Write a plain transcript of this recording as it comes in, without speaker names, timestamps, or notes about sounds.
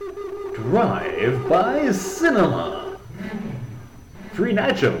Drive-by cinema. Free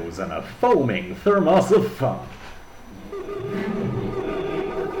nachos and a foaming thermos of fun.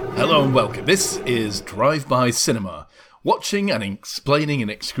 Hello and welcome. This is Drive-by Cinema, watching and explaining in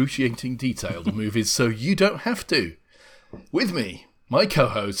excruciating detail the movies so you don't have to. With me, my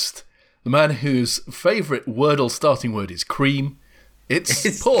co-host, the man whose favourite Wordle starting word is cream,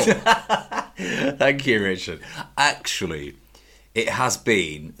 it's Paul. Thank you, Richard. Actually, it has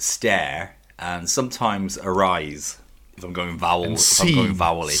been stare and sometimes arise if I'm going vowel. And if I'm going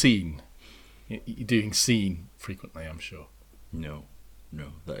vowelly. Scene. You're doing scene frequently, I'm sure. No,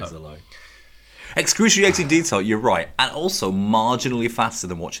 that is a lie. Excruciating detail, you're right, and also marginally faster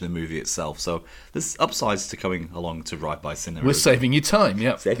than watching the movie itself. So there's upsides to coming along to Drive-by Cinema. We're saving you time,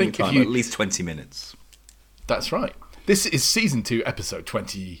 yeah. Saving time, at least 20 minutes. That's right. This is season 2, episode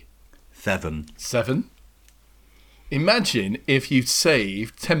 27. Imagine if you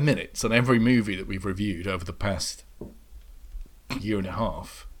saved 10 minutes on every movie that we've reviewed over the past year and a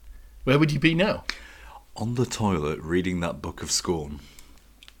half. Where would you be now? On the toilet, reading that book of scorn.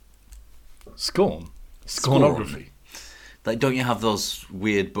 Scorn? Scornography. Like, don't you have those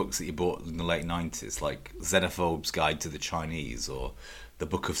weird books that you bought in the late 90s, like Xenophobe's Guide to the Chinese, or The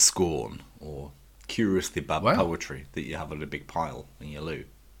Book of Scorn, or Curiously Bad Poetry that you have in a big pile in your loo?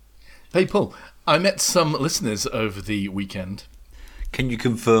 Hey, Paul, I met some listeners over the weekend. Can you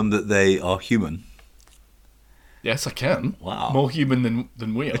confirm that they are human? Yes, I can. Wow. More human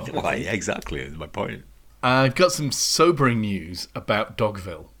than we are. Well, yeah, exactly, that's my point. I've got some sobering news about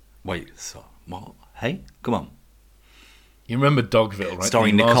Dogville. Wait, so what? Hey, come on. You remember Dogville, right?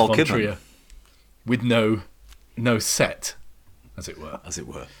 Starring Lars Nicole von Kidman. Trier, with no set, as it were.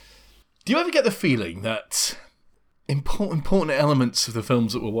 Do you ever get the feeling that important elements of the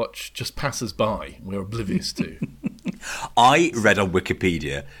films that we'll watch just pass us by, we're oblivious to? I read on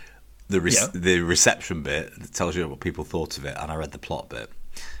Wikipedia the reception bit that tells you what people thought of it, and I read the plot bit,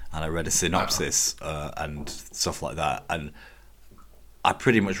 and I read a synopsis and stuff like that, and I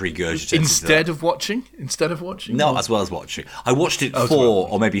pretty much regurgitated Instead of watching? No, as well as watching. I watched it 4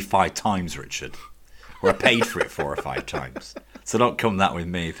 or maybe 5 times, Richard. Or I paid for it 4 or 5 times. So don't come that with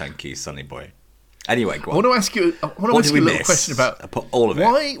me, thank you, sonny boy. Anyway, go on. I want to ask you a little question about I put all of it.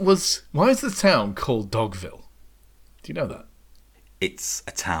 Why is the town called Dogville? Do you know that? It's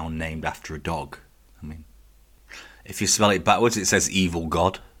a town named after a dog. I mean, if you spell it backwards, it says evil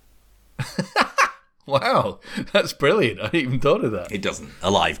god. Wow, that's brilliant. I hadn't even thought of that. It doesn't.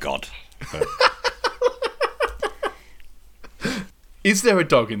 Alive god. Is there a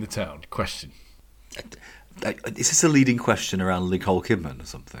dog in the town? Question. Is this a leading question around Nicole Kidman or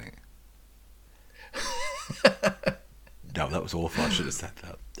something? No, that was awful. I should have said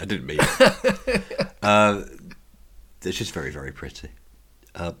that. I didn't mean it. It's just very, very pretty.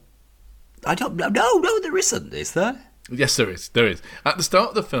 I don't. No, there isn't. Is there? Yes, there is. At the start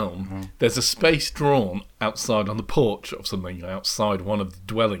of the film, there's a space drawn outside on the porch of something, outside one of the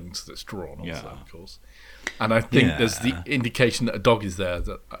dwellings that's drawn also, of course. And I think there's the indication that a dog is there,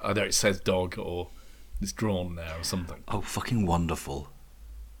 that either it says dog or it's drawn there or something. Oh, fucking wonderful.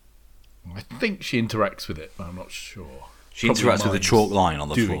 I think she interacts with it, but I'm not sure. She interacts with the chalk line on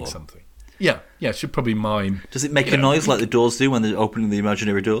the doing floor. Something. Yeah, she'd probably mime. Does it make a noise like the doors do when they're opening the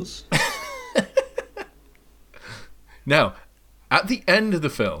imaginary doors? Now, at the end of the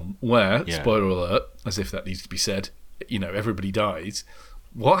film, where, spoiler alert, as if that needs to be said, everybody dies,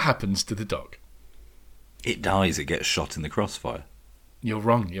 what happens to the dog? It dies, it gets shot in the crossfire. You're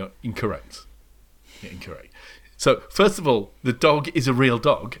wrong, you're incorrect. So, first of all, the dog is a real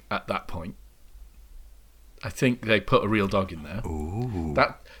dog at that point. I think they put a real dog in there. Ooh.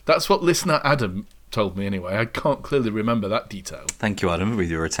 That's what listener Adam told me anyway. I can't clearly remember that detail. Thank you, Adam,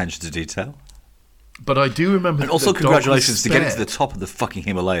 with your attention to detail. But I do remember. And also, congratulations to getting to the top of the fucking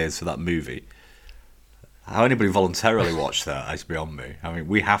Himalayas for that movie. How anybody voluntarily watched that is beyond me. I mean,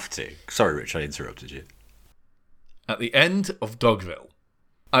 we have to. Sorry, Rich, I interrupted you. At the end of Dogville,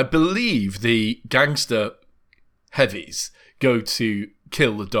 I believe the gangster heavies go to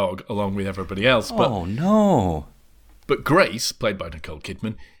kill the dog along with everybody else. Oh, no. But Grace, played by Nicole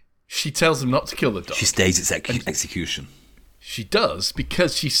Kidman, she tells them not to kill the dog. She stays its execution. She does,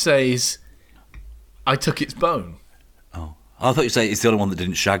 because she says, I took its bone. Oh, I thought you said it's the only one that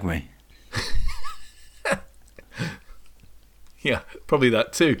didn't shag me. Yeah, probably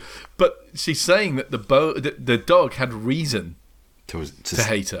that too. But she's saying that the dog had reason to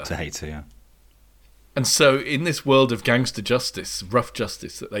hate her. To hate her, yeah. And so in this world of gangster justice, rough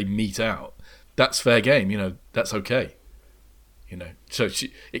justice that they mete out, that's fair game, that's okay. So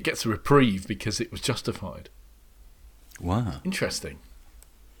it gets a reprieve because it was justified. Wow. Interesting.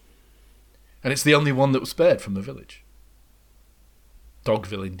 And it's the only one that was spared from the village.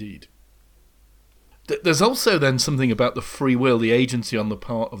 Dogville, indeed. There's also then something about the free will, the agency on the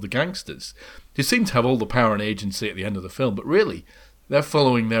part of the gangsters, who seem to have all the power and agency at the end of the film, but really, they're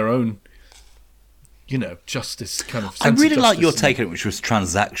following their own, justice kind of sense. I really of like your justice. take on it, which was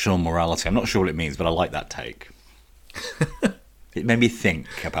transactional morality. I'm not sure what it means, but I like that take. It made me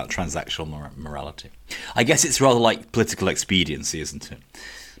think about transactional morality. I guess it's rather like political expediency, isn't it?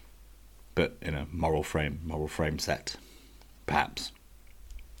 But in a moral frame set, perhaps.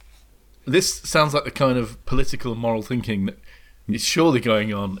 This sounds like the kind of political and moral thinking that is surely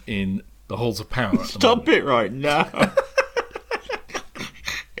going on in the halls of power. At the Stop moment. it right now.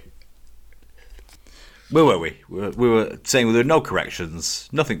 Where were we? We were saying there were no corrections,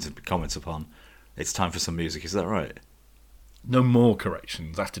 nothing to comment upon. It's time for some music, is that right? No more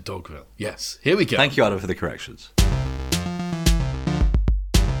corrections after Dogville. Yes, here we go. Thank you, Adam, for the corrections.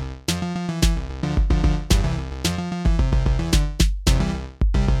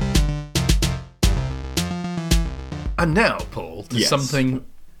 And now, Paul, to Yes. something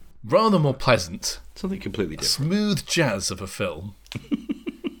rather more pleasant. Something completely A different. smooth jazz of a film.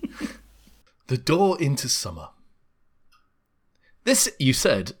 The Door into Summer. This, you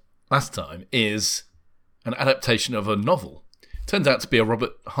said last time, is an adaptation of a novel. Turns out to be a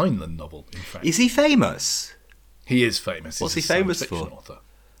Robert Heinlein novel, in fact. Is he famous? He is famous. What's He's he a famous science fiction for? Author.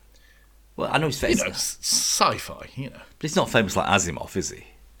 Well, I know he's famous. Sci-fi, But he's not famous like Asimov, is he?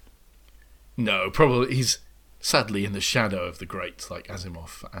 No, probably he's sadly in the shadow of the greats like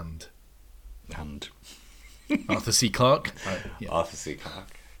Asimov and And Arthur C. Clarke. Yeah. Arthur C.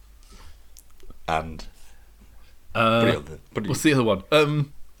 Clarke. And What's the other one? The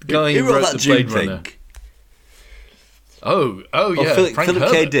guy who who wrote wrote that the Blade Dune Runner. thing? Oh yeah, Philip Frank K.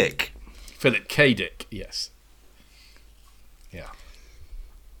 Herbert. Dick. Philip K. Dick, yes. Yeah.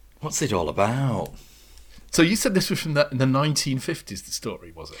 What's it all about? So you said this was from in the 1950s, the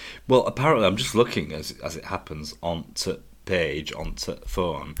story, was it? Well, apparently, I'm just looking as it happens onto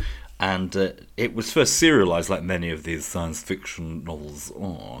phone, and it was first serialised, like many of these science fiction novels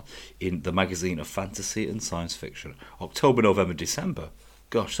are, in the magazine of fantasy and science fiction. October, November, December.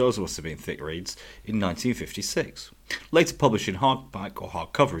 Gosh, those must have been thick reads. In 1956. Later published in hardback or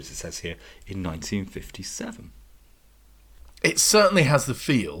hardcover, as it says here, in 1957. It certainly has the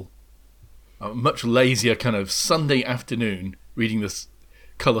feel, a much lazier kind of Sunday afternoon reading this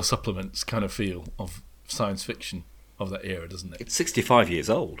colour supplements kind of feel of science fiction of that era, doesn't it? It's 65 years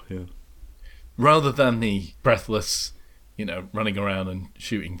old. Yeah. Rather than the breathless, running around and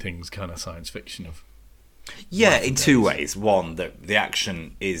shooting things kind of science fiction of. Yeah, in two ways. One, that the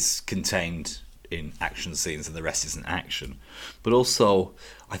action is contained in action scenes and the rest isn't action. But also,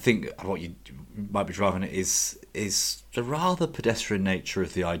 I think what you might be driving at is the rather pedestrian nature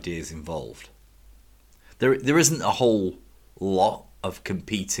of the ideas involved. There isn't a whole lot of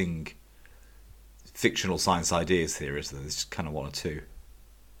competing fictional science ideas here, is there? There's just kind of one or two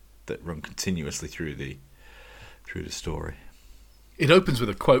that run continuously through the story. It opens with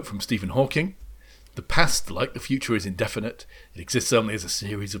a quote from Stephen Hawking. The past, like the future, is indefinite. It exists only as a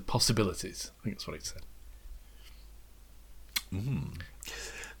series of possibilities. I think that's what it said.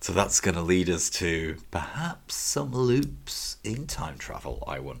 So that's going to lead us to perhaps some loops in time travel,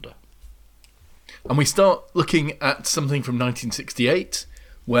 I wonder. And we start looking at something from 1968,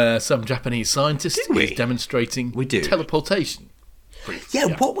 where some Japanese scientist Do we? is demonstrating We do. teleportation. Yeah,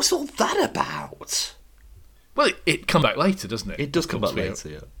 what was all that about? Well, it comes back later, doesn't it? It does come Of back course,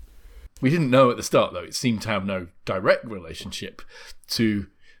 later, yeah. We didn't know at the start, though. It seemed to have no direct relationship to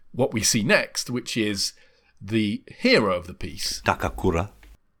what we see next, which is the hero of the piece. Takakura.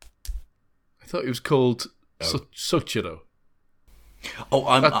 I thought it was called Soichiro. Oh,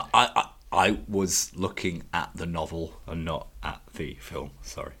 I was looking at the novel and not at the film.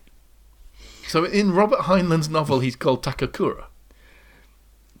 Sorry. So in Robert Heinlein's novel, he's called Takakura.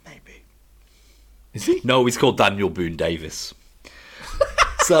 Maybe. Is he? No, he's called Daniel Boone Davis.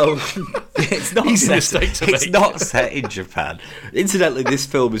 So it's not Easy set, mistake to it's make. not set in Japan. Incidentally, this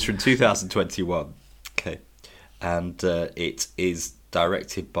film is from 2021. Okay, and it is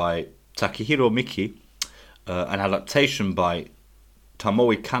directed by Takehiro Miki, an adaptation by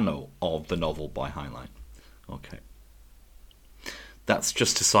Tomoe Kano of the novel by Heinlein. Okay, that's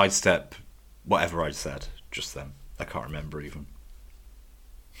just to sidestep whatever I said just then. I can't remember even.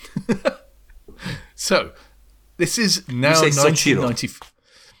 So, this is now You say Soichiro. 1990.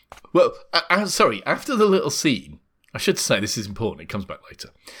 Well, sorry, after the little scene, I should say this is important, it comes back later.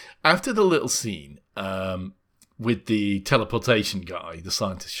 After the little scene with the teleportation guy, the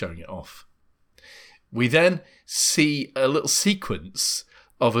scientist showing it off, we then see a little sequence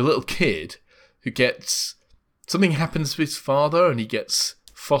of a little kid who gets... Something happens to his father and he gets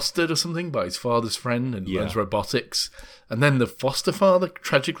fostered or something by his father's friend and learns robotics. And then the foster father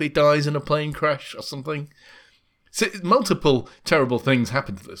tragically dies in a plane crash or something. So multiple terrible things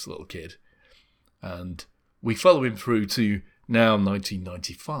happen to this little kid. And we follow him through to now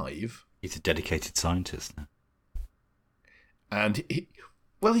 1995. He's a dedicated scientist now. And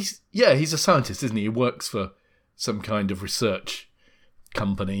he's a scientist, isn't he? He works for some kind of research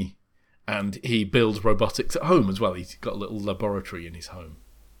company, and he builds robotics at home as well. He's got a little laboratory in his home.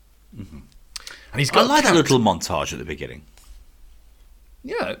 Mm-hmm. And he's got. I like that little montage at the beginning.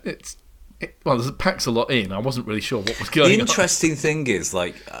 Yeah, it packs a lot in. I wasn't really sure what was going on. The interesting thing is,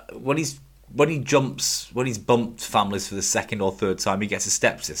 like, when he's bumped families for the second or third time, he gets a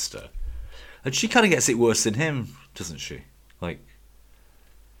stepsister, and she kind of gets it worse than him, doesn't she? Like,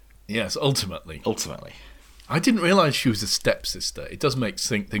 yes, ultimately. I didn't realise she was a stepsister. It does make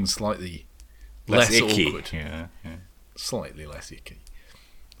things slightly less icky. Awkward. Yeah. Slightly less icky.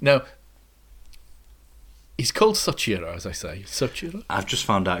 Now, he's called Soichiro, as I say. Soichiro? I've just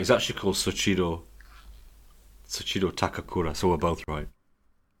found out he's actually called Soichiro Takakura, so we're both right.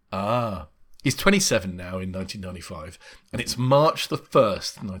 Ah. He's 27 now in 1995, and it's March the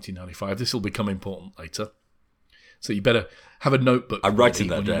 1st, 1995. This will become important later. So you better have a notebook. I'm writing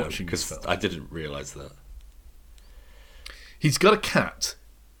that down because I didn't realise that. He's got a cat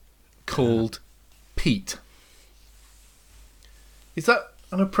called Pete. Is that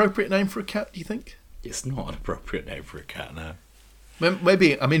an appropriate name for a cat, do you think? It's not an appropriate name for a cat, no.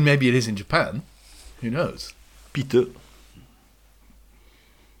 Maybe it is in Japan. Who knows? Peter.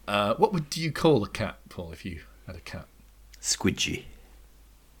 What would you call a cat, Paul, if you had a cat? Squidgy.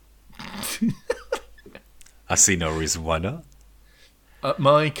 I see no reason why not.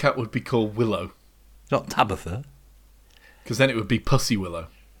 My cat would be called Willow. Not Tabitha. Because then it would be Pussy Willow.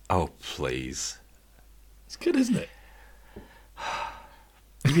 Oh, please. It's good, isn't it?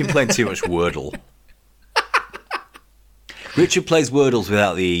 You've been playing too much Wordle. Richard plays Wordles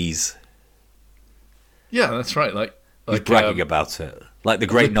without the E's. Yeah, that's right. He's bragging about it. Like the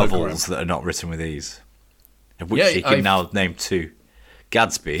great novels that are not written with E's. Of which he can now name 2.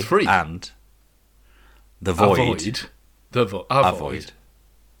 Gatsby 3. And The Void. Avoid.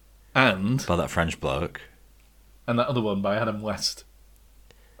 And... by that French bloke. And that other one by Adam West.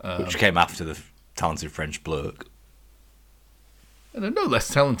 Which came after the talented French bloke. And they're no less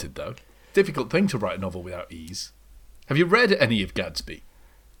talented, though. Difficult thing to write a novel without E's. Have you read any of Gatsby?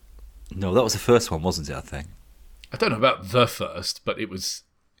 No, that was the first one, wasn't it, I think? I don't know about the first, but it was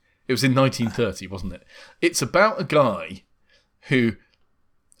in 1930, wasn't it? It's about a guy who,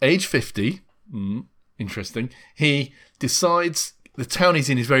 age 50, interesting, he decides the town he's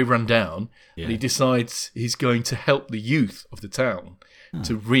in is very run down, and he decides he's going to help the youth of the town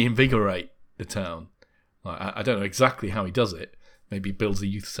to reinvigorate the town. I don't know exactly how he does it. Maybe he builds a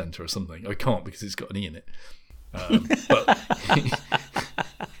youth centre or something. I can't because it's got an E in it. But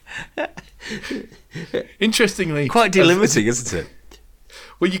interestingly... quite delimiting, isn't it?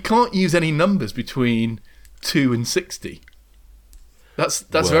 Well, you can't use any numbers between 2 and 60. That's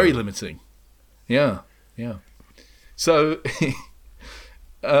very limiting. Yeah. So,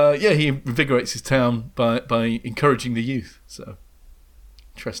 he invigorates his town by encouraging the youth. So,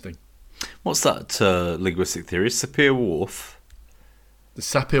 interesting. What's that linguistic theory? Sapir-Whorf? The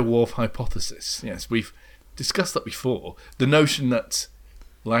Sapir-Whorf hypothesis. Yes, we've discussed that before. The notion that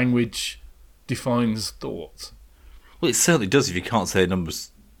language defines thought. Well, it certainly does if you can't say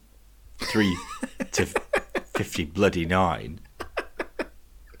numbers 3 to 50 bloody 9.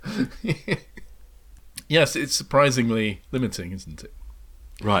 Yes, it's surprisingly limiting, isn't it?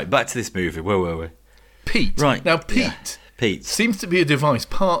 Right, back to this movie. Where were we? Pete. Right. Now, Pete seems to be a device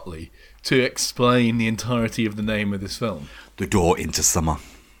partly to explain the entirety of the name of this film. The door into summer.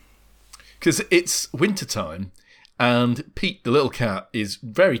 Because it's wintertime, and Pete, the little cat, is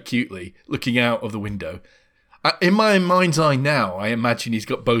very cutely looking out of the window. In my mind's eye now, I imagine he's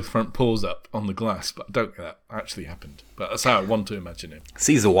got both front paws up on the glass, but I don't think that actually happened. But that's how I want to imagine him.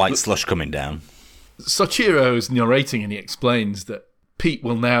 Sees the white slush coming down. Soichiro is narrating, and he explains that Pete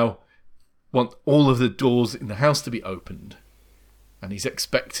will now want all of the doors in the house to be opened. And he's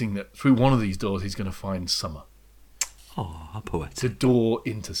expecting that through one of these doors, he's going to find summer. Oh, how poetic. The door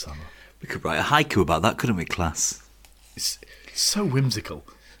into summer. We could write a haiku about that, couldn't we, class? It's so whimsical.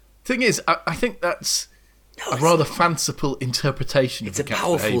 Thing is, I think that's a rather fanciful interpretation of the cat's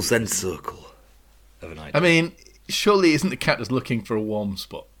behaviour. It's a powerful Zen circle of an idea. I mean, surely isn't the cat just looking for a warm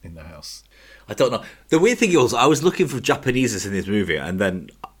spot in the house? I don't know. The weird thing was, I was looking for Japaneses in this movie, and then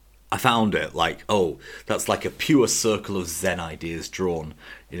I found it like, oh, that's like a pure circle of Zen ideas drawn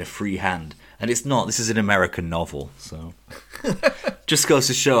in a free hand. And it's not. This is an American novel, so just goes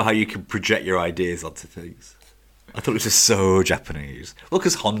to show how you can project your ideas onto things. I thought it was just so Japanese. Well,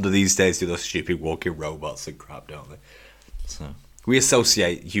 because Honda these days do those stupid walking robots and crap, don't they? So we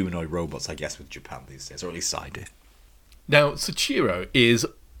associate humanoid robots, I guess, with Japan these days, or at least I do. Now, Soichiro is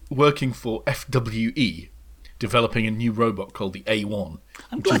working for FWE, developing a new robot called the A1.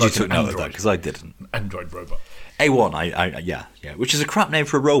 I'm glad you took note of that, because I didn't. An android robot. A1, yeah, which is a crap name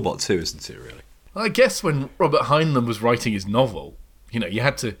for a robot too, isn't it, really? I guess when Robert Heinlein was writing his novel, you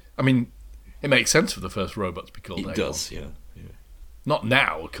had to... I mean, it makes sense for the first robot to be called A1. It does, yeah. Not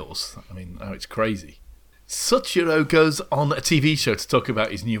now, of course. I mean, now it's crazy. Soichiro goes on a TV show to talk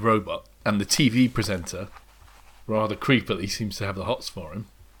about his new robot, and the TV presenter, rather creepily, seems to have the hots for him.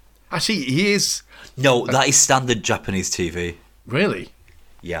 Actually, he is... No, that is standard Japanese TV. Really?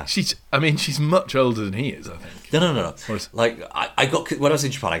 Yeah. She's much older than he is, I think. No. Like, I got... When I was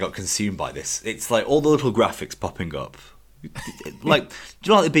in Japan, I got consumed by this. It's like all the little graphics popping up. Like, do you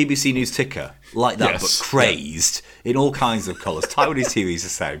know like the BBC News ticker? Like that, yes, but crazed in all kinds of colours. Taiwanese TV's the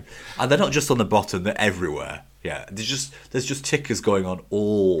same. And they're not just on the bottom, they're everywhere. Yeah, there's just tickers going on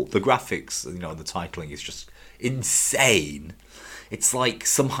all... The graphics, the titling is just insane. It's like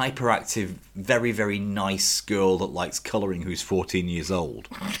some hyperactive, very, very nice girl that likes colouring who's 14 years old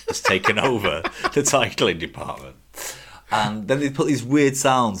has taken over the titling department. And then they put these weird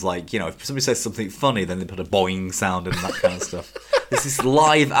sounds like, if somebody says something funny, then they put a boing sound and that kind of stuff. There's this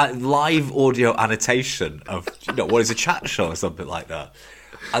live audio annotation of, what is a chat show or something like that.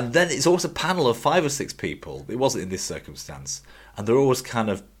 And then it's always a panel of 5 or 6 people. It wasn't in this circumstance. And they're always kind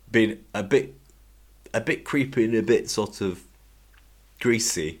of being a bit creepy and a bit sort of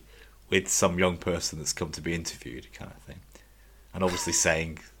greasy with some young person that's come to be interviewed, kind of thing, and obviously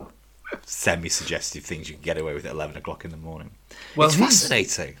saying semi-suggestive things you can get away with at 11 o'clock in the morning. Well, it's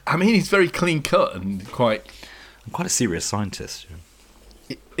fascinating. I mean, he's very clean cut and quite... I'm quite a serious scientist.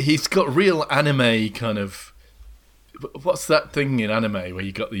 He's got real anime kind of... What's that thing in anime where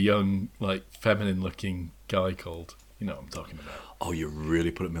you got the young, like, feminine-looking guy called... You know what I'm talking about. Oh, you're really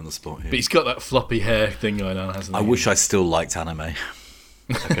putting me on the spot here. But he's got that floppy hair thing going on, hasn't he? I wish I still liked anime.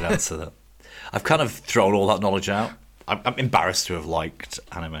 I could answer that. I've kind of thrown all that knowledge out. I'm embarrassed to have liked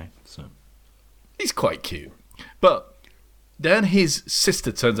anime. So he's quite cute. But then his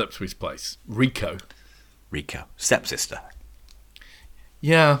sister turns up to his place, Riko, stepsister.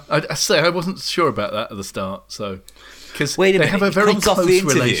 Yeah, I say I wasn't sure about that at the start. So because they have a very close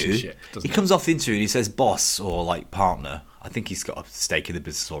relationship. He comes off the interview and he says boss or like partner. I think he's got a stake in the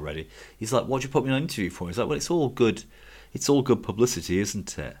business already. He's like, what'd you put me on an interview for? He's like, well, it's all good. It's all good publicity,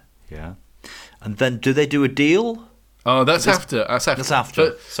 isn't it? Yeah. And then do they do a deal? Oh, that's after. That's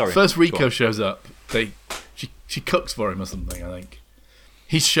after. Sorry. First Riko shows up. She cooks for him or something, I think.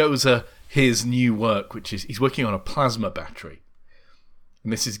 He shows her his new work, which is he's working on a plasma battery.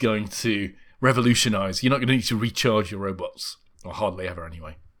 And this is going to revolutionise. You're not going to need to recharge your robots. Or hardly ever,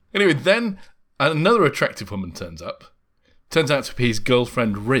 anyway. Anyway, then another attractive woman turns up. Turns out to be his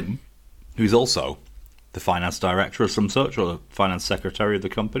girlfriend, Rin. Who's also the finance director of some such, or the finance secretary of the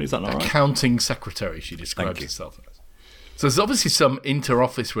company. Is that not right? Accounting secretary, she describes herself as. So there's obviously some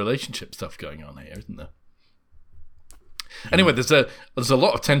inter-office relationship stuff going on here, isn't there? Anyway, there's a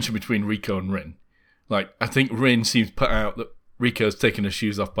lot of tension between Riko and Rin. Like, I think Rin seems put out that Riko's taken her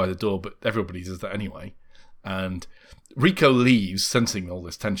shoes off by the door, but everybody does that anyway. And Riko leaves, sensing all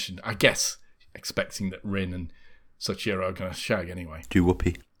this tension, I guess, expecting that Rin and Soichiro are going to shag anyway. Do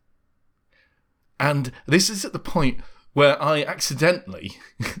whoopee. And this is at the point where I accidentally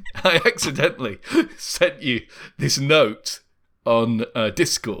sent you this note on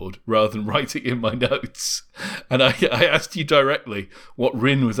Discord rather than writing in my notes. And I asked you directly what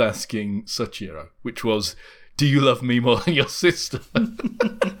Rin was asking Soichiro, which was, do you love me more than your sister?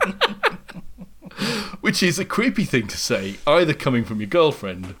 Which is a creepy thing to say, either coming from your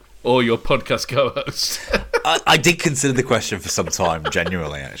girlfriend or your podcast co-host. I did consider the question for some time,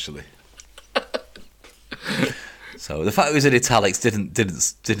 genuinely, actually. So the fact it was in italics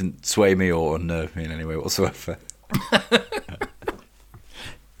didn't sway me or unnerve me in any way whatsoever.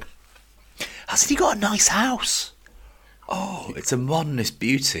 Hasn't he got a nice house? Oh, it's a modernist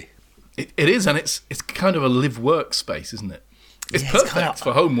beauty. It is, and it's kind of a live-work space, isn't it? It's perfect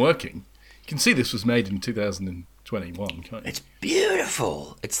for home working. You can see this was made in 2021, can't you? It's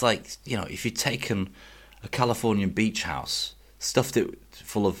beautiful. It's like, if you'd taken a Californian beach house, stuffed it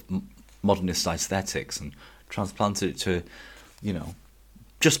full of modernist aesthetics and transplanted it to,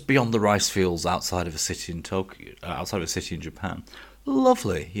 just beyond the rice fields outside of a city in Tokyo, outside of a city in Japan,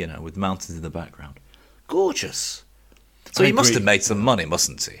 lovely, with mountains in the background. Gorgeous. So he must have made some money,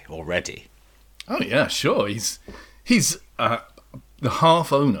 mustn't he, already? Oh, yeah, sure. He's the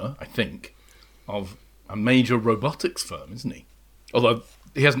half owner, I think, of a major robotics firm, isn't he? Although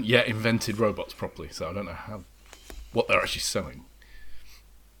he hasn't yet invented robots properly, so I don't know what they're actually selling.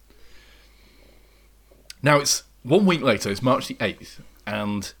 Now, it's 1 week later, it's March the 8th,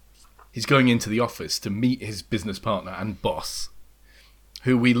 and he's going into the office to meet his business partner and boss,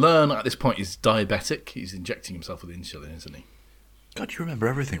 who we learn at this point is diabetic. He's injecting himself with insulin, isn't he? God, you remember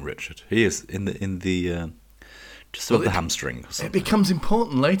everything, Richard. He is in the just above the hamstring or something. It becomes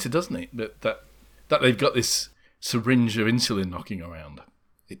important later, doesn't it? That they've got this syringe of insulin knocking around.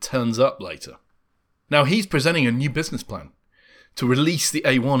 It turns up later. Now, he's presenting a new business plan to release the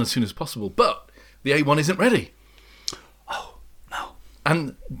A1 as soon as possible, but the A1 isn't ready. Oh, no.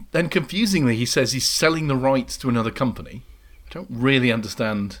 And then confusingly, he says he's selling the rights to another company. I don't really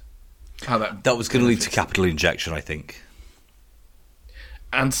understand how that was going to lead to capital injection, I think.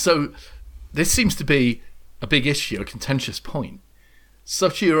 And so this seems to be a big issue, a contentious point.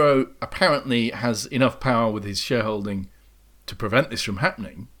 Soichiro apparently has enough power with his shareholding to prevent this from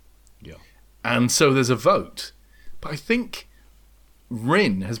happening. Yeah. And so there's a vote. But I think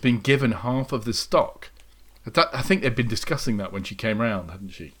Rin has been given half of the stock. I think they've been discussing that when she came round, hadn't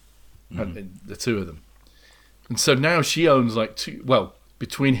she? The two of them. And so now she owns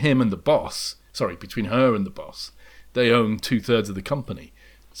between him and the boss, between her and the boss, they own 2/3 of the company.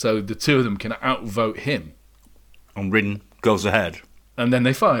 So the two of them can outvote him. And Rin goes ahead. And then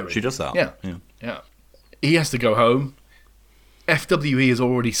they fire him. She does that. Yeah. He has to go home. FWE has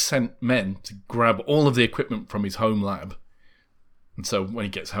already sent men to grab all of the equipment from his home lab. And so when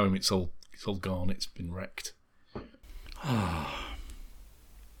he gets home, it's all gone. It's been wrecked.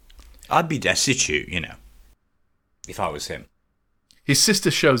 I'd be destitute, if I was him. His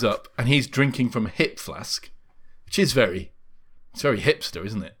sister shows up, and he's drinking from a hip flask, which is very hipster,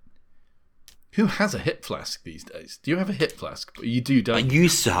 isn't it? Who has a hip flask these days? Do you have a hip flask? You do, don't you? I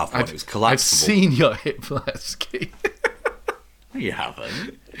used to have one. It was collapsible. I've seen your hip flask. You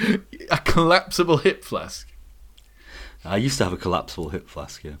haven't. A collapsible hip flask. I used to have a collapsible hip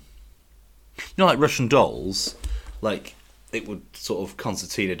flask, yeah. Like Russian dolls, it would sort of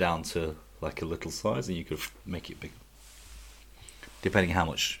concertina down to a little size, and you could make it bigger, depending how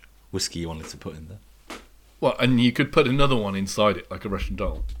much whiskey you wanted to put in there. Well, and you could put another one inside it, like a Russian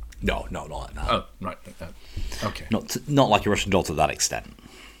doll. No, not like that. Oh, right, like that. Okay. Not like a Russian doll to that extent.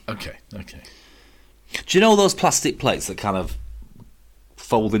 Okay. Do you know those plastic plates that kind of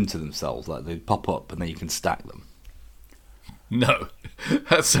fold into themselves, like they pop up and then you can stack them? No,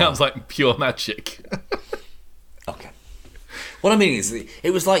 that sounds like pure magic. Okay. What I mean is,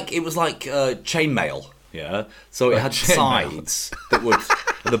 it was like chainmail. Yeah. So it had sides that would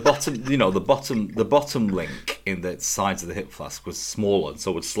the bottom link in the sides of the hip flask was smaller,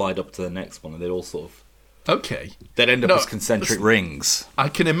 so it would slide up to the next one, and they'd all sort of. Okay. They'd end up as concentric rings. I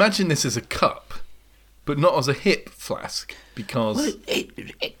can imagine this as a cup, but not as a hip flask, because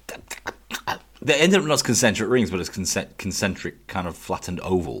they ended up not as concentric rings, but as concentric kind of flattened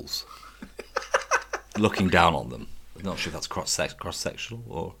ovals. Looking down on them. I'm not sure if that's cross-sectional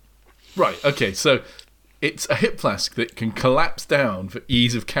or. Right. Okay. So it's a hip flask that can collapse down for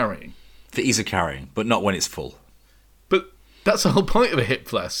ease of carrying. For ease of carrying, but not when it's full. But that's the whole point of a hip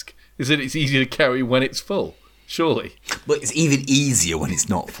flask, is that it's easier to carry when it's full, surely. But it's even easier when it's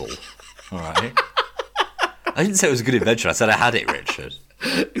not full. All right? I didn't say it was a good invention. I said I had it, Richard.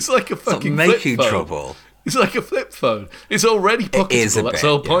 It's like a fucking Stop making flip phone. trouble. It's like a flip phone. It's already pocketable. That's the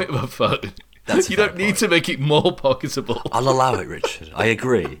whole point of a phone. You don't need to make it more pocketable. I'll allow it, Richard. I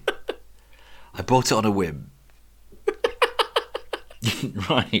agree. I bought it on a whim.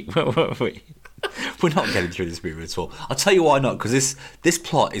 Right. Wait. We're not getting through this movie at all. I'll tell you why not, because this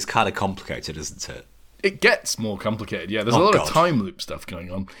plot is kind of complicated, isn't it? It gets more complicated, yeah. There's a lot of time loop stuff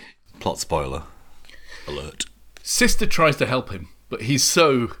going on. Plot spoiler. Alert. Sister tries to help him, but he's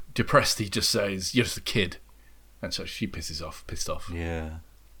so depressed he just says, "You're just a kid." And so she pissed off. Yeah.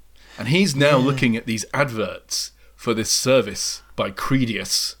 And he's now looking at these adverts for this service by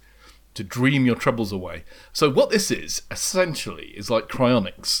Credius to dream your troubles away. So what this is, essentially, is like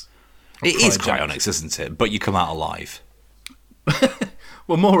cryonics. It is cryonics, isn't it? But you come out alive.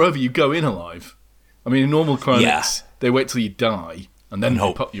 Well, moreover, you go in alive. I mean, in normal cryonics, they wait till you die, and then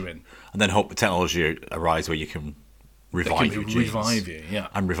they pop you in. And then hope the technology arrives where you can revive your genes. Revive you, yeah.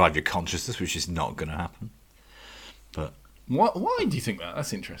 And revive your consciousness, which is not going to happen. But why do you think that?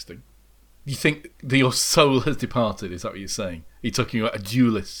 That's interesting. You think that your soul has departed, is that what you're saying? You're talking about a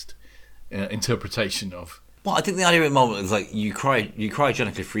dualist interpretation of Well, I think the idea at the moment is like you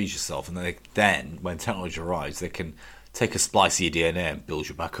cryogenically freeze yourself, and then when technology arrives, they can take a splice of your DNA and build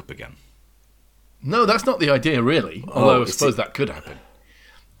you back up again. No, that's not the idea, really. Although I suppose that could happen.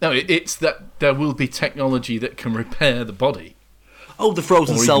 No, it's that there will be technology that can repair the body. Oh, the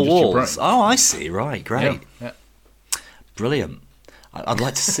frozen cell walls. Oh, I see. Right, great. Yeah. Brilliant. I'd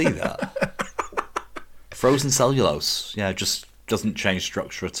like to see that. Frozen cellulose. Yeah, just doesn't change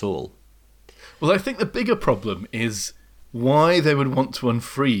structure at all. Well, I think the bigger problem is why they would want to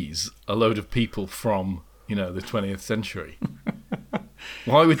unfreeze a load of people from, the 20th century.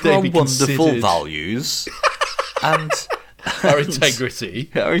 Why would they be considered... wonderful values and... Our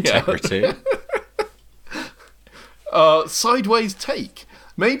integrity. Our integrity. Sideways take.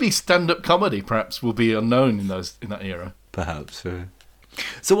 Maybe stand-up comedy, perhaps, will be unknown in that era. Perhaps.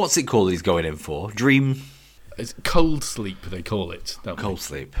 So what's it called he's going in for? Dream... It's Cold Sleep, they call it. Cold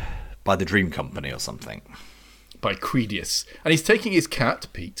Sleep. By the Dream Company or something. By Credius. And he's taking his cat,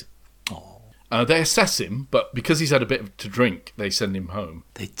 Pete. Oh. They assess him, but because he's had a bit to drink, they send him home.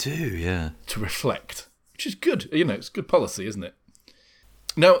 They do, yeah. To reflect. Which is good. It's good policy, isn't it?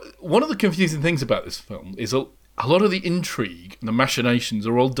 Now, one of the confusing things about this film is a lot of the intrigue and the machinations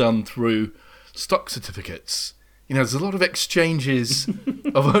are all done through stock certificates. There's a lot of exchanges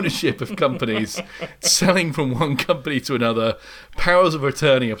of ownership of companies, selling from one company to another. Powers of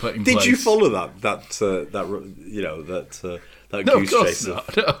attorney are put in place. Did you follow that goose chase? No, of course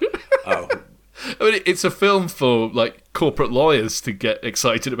not. No. Oh. I mean, it's a film for corporate lawyers to get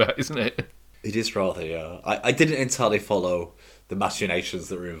excited about, isn't it? It is rather, yeah. I didn't entirely follow the machinations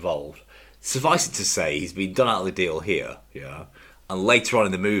that were involved. Suffice it to say, he's been done out of the deal here, yeah. And later on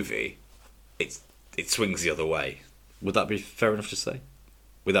in the movie, it swings the other way. Would that be fair enough to say?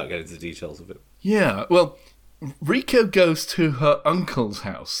 Without getting into the details of it. Yeah, well, Rico goes to her uncle's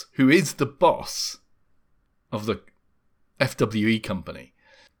house, who is the boss of the FWE company.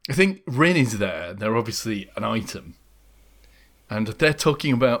 I think Rin is there. They're obviously an item. And they're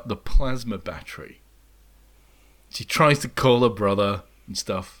talking about the plasma battery. She tries to call her brother and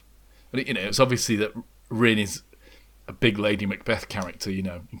stuff. But, it's obviously that Rin is a big Lady Macbeth character,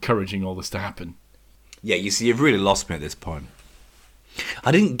 encouraging all this to happen. Yeah, you see, you've really lost me at this point.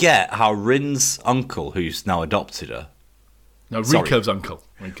 I didn't get how Rin's uncle, who's now adopted her... No, Rico's uncle.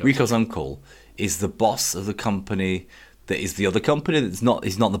 Rico's uncle is the boss of the company that is the other company. He's not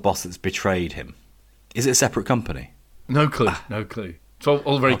the boss that's betrayed him. Is it a separate company? No clue, no clue. It's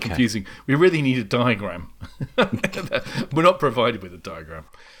all very confusing. We really need a diagram. We're not provided with a diagram.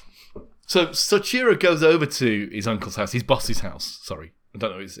 So Soichiro goes over to his uncle's house, his boss's house, sorry. I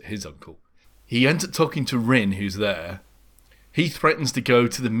don't know, it's his uncle. He ends up talking to Rin, who's there. He threatens to go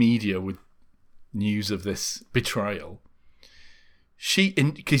to the media with news of this betrayal.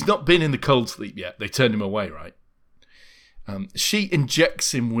 He's not been in the cold sleep yet. They turned him away, right? She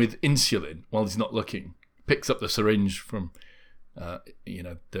injects him with insulin while he's not looking. Picks up the syringe from,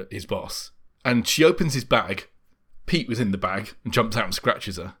 his boss. And she opens his bag. Pete was in the bag and jumps out and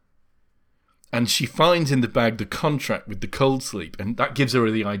scratches her. And she finds in the bag the contract with the cold sleep. And that gives her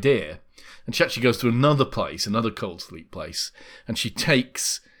the idea. And she actually goes to another place, another cold sleep place. And she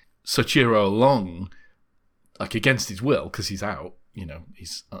takes Soichiro along, against his will, because he's out,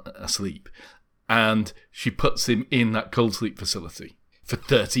 he's asleep. And she puts him in that cold sleep facility for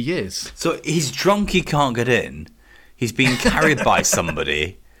 30 years. So he's drunk, he can't get in. He's being carried by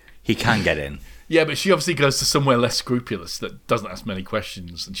somebody, he can get in. Yeah, but she obviously goes to somewhere less scrupulous that doesn't ask many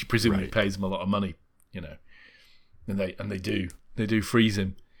questions, and she presumably pays him a lot of money, And they do freeze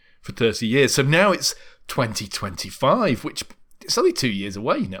him for 30 years. So now it's 2025, which it's only 2 years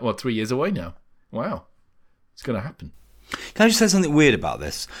away now. Well, 3 years away now. Wow. It's going to happen. Can I just say something weird about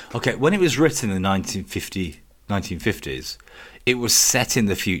this? Okay, when it was written in the 1950s, it was set in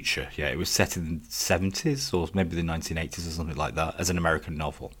the future. Yeah, it was set in the 70s or maybe the 1980s or something like that as an American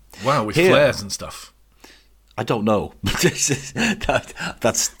novel. Wow, with flares and stuff. I don't know. That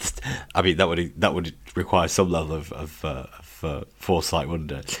would require some level of foresight,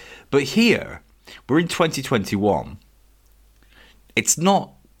 wouldn't it? But here, we're in 2021. It's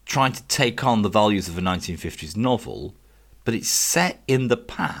not trying to take on the values of a 1950s novel, but it's set in the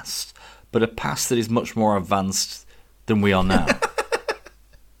past, but a past that is much more advanced than we are now.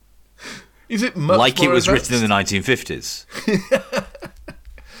 Is it much like more it was advanced? written in the 1950s?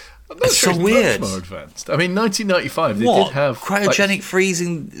 I'm not It's sure so it's weird. much more advanced. I mean, 1995, they What? did have... Cryogenic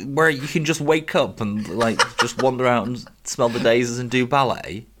freezing where you can just wake up and just wander out and smell the daisies and do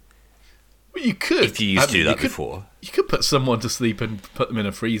ballet? Well, you could. If you used to do that before. You could put someone to sleep and put them in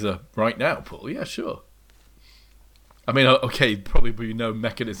a freezer right now, Paul. Yeah, sure. I mean, okay, probably be no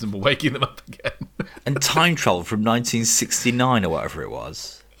mechanism of waking them up again. And time travel from 1969 or whatever it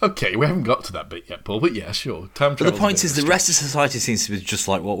was. Okay, we haven't got to that bit yet, Paul, but yeah, sure. Time But travel. the point is, the rest of society seems to be just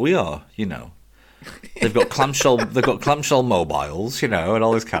like what we are, you know. They've got clamshell mobiles, you know, and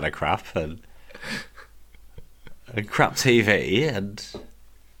all this kind of crap, and crap TV, and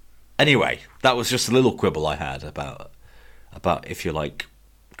anyway, that was just a little quibble I had about if you like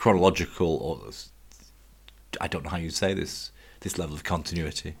chronological, or I don't know how you say this level of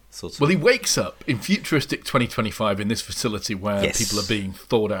continuity. Sort of. Well, he wakes up in futuristic 2025 in this facility where Yes. people are being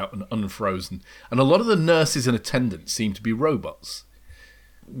thawed out and unfrozen, and a lot of the nurses and attendants seem to be robots.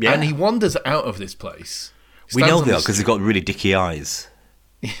 Yeah. And he wanders out of this place. We stands know on they the are because they've got really dicky eyes.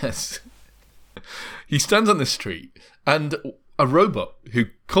 Yes. He stands on the street, and a robot who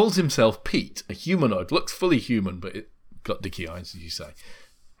calls himself Pete, a humanoid, looks fully human, but it got dicky eyes, as you say,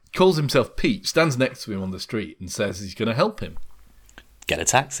 calls himself Pete, stands next to him on the street and says he's going to help him. Get a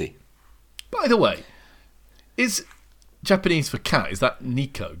taxi. By the way, is Japanese for cat, is that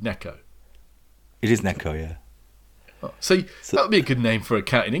Neko? It is Neko, yeah. Oh, so that would be a good name for a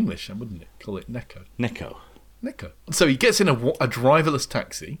cat in English, wouldn't it? Call it Neko. Neko. So he gets in a driverless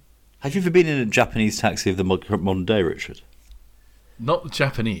taxi. Have you ever been in a Japanese taxi of the modern day, Richard? Not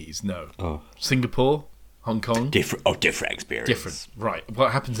Japanese, no. Oh. Singapore, Hong Kong. Different experience. Different, right.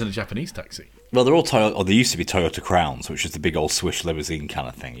 What happens in a Japanese taxi? Well, they're all Toyota, or they used to be Toyota Crowns, which is the big old swish limousine kind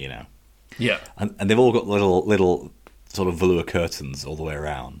of thing, you know. Yeah. And they've all got little sort of velour curtains all the way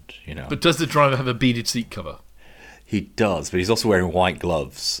around, you know. But does the driver have a beaded seat cover? He does, but he's also wearing white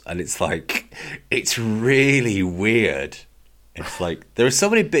gloves, and it's like, it's really weird. It's like, there are so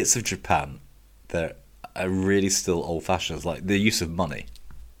many bits of Japan that are really still old-fashioned, like the use of money.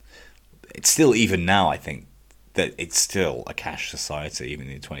 It's still, even now, I think, that it's still a cash society, even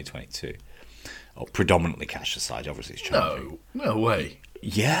in 2022. Or predominantly cash society, obviously it's changing. No way.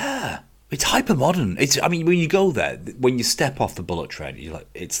 Yeah. It's hyper modern. I mean, when you go there, when you step off the bullet train, you're like,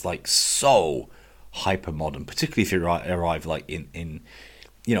 it's like so hyper modern, particularly if you arrive like in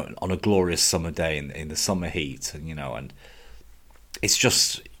you know, on a glorious summer day in the summer heat, and you know, and it's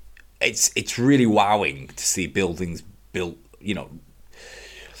just it's really wowing to see buildings built, you know,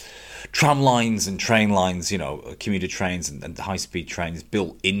 tram lines and train lines, you know, commuter trains and high speed trains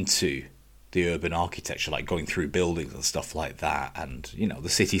built into the urban architecture, like going through buildings and stuff like that, and you know, the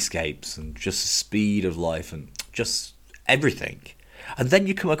cityscapes and just the speed of life and just everything. And then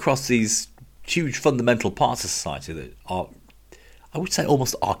you come across these huge fundamental parts of society that are, I would say,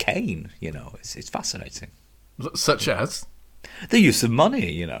 almost arcane. You know, it's fascinating. Such as? The use of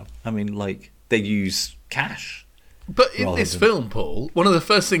money, you know. I mean, like, they use cash. But in this film, Paul, one of the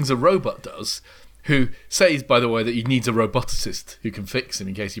first things a robot does, who says, by the way, that he needs a roboticist who can fix him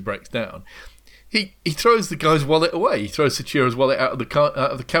in case he breaks down, he throws the guy's wallet away. He throws Sachiro's wallet out of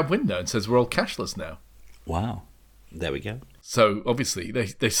the cab window and says, we're all cashless now. Wow. There we go. So, obviously,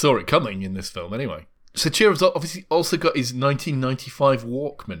 they saw it coming in this film anyway. Sachiro's obviously also got his 1995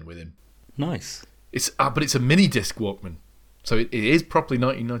 Walkman with him. Nice. But it's a mini-disc Walkman. So it is properly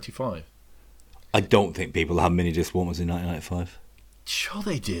 1995. I don't think people had mini-disc Walkmans in 1995. Sure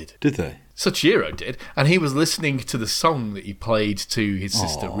they did. Did they? Sachiro did. And he was listening to the song that he played to his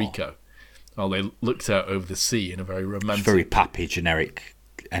sister Riko while they looked out over the sea in a very romantic... Very pappy, generic,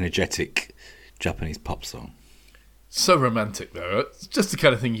 energetic Japanese pop song. So romantic, though. It's just the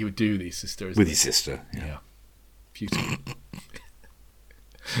kind of thing you would do with your sister, isn't With it? your sister, yeah. Beautiful.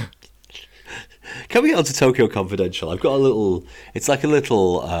 Can we get on to Tokyo Confidential? I've got a little... It's like a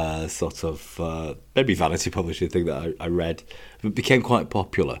little sort of maybe vanity publishing thing that I read. It became quite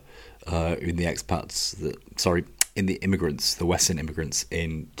popular in the expats... in the immigrants, the Western immigrants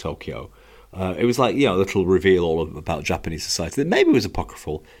in Tokyo. It was like, you know, a little reveal all about Japanese society that maybe was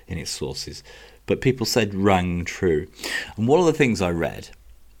apocryphal in its sources, but people said rang true. And one of the things I read,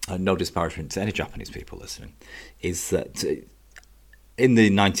 no disparagement to any Japanese people listening, is that in the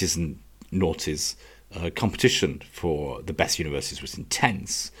 90s and noughties, competition for the best universities was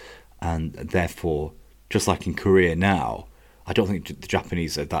intense, and therefore, just like in Korea now, I don't think the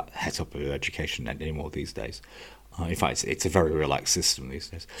Japanese are that het up with education anymore these days. In fact, it's a very relaxed system these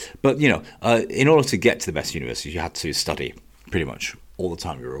days. But, you know, in order to get to the best universities, you had to study pretty much all the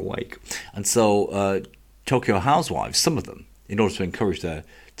time you were awake. And so Tokyo housewives, some of them, in order to encourage their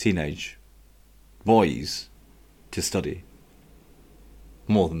teenage boys to study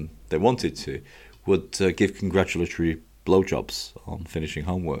more than they wanted to, would give congratulatory blowjobs on finishing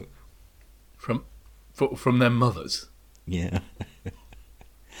homework. From their mothers? Yeah.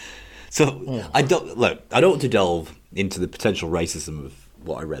 So I don't want to delve into the potential racism of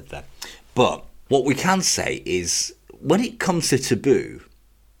what I read there, but what we can say is when it comes to taboo,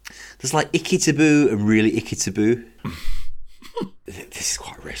 there's like icky taboo and really icky taboo. This is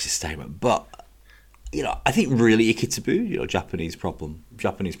quite a racist statement, but I think really icky taboo. Japanese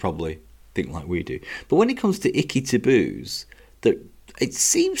probably think like we do. But when it comes to icky taboos, that it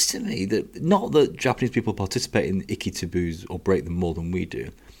seems to me that not that Japanese people participate in icky taboos or break them more than we do.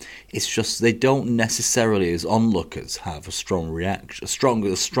 It's just they don't necessarily, as onlookers, have a strong reaction, a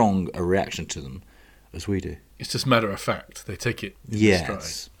stronger reaction to them as we do. It's just matter of fact. They take it in Yes.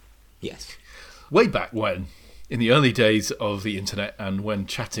 stride. Yes. Way back when, in the early days of the internet and when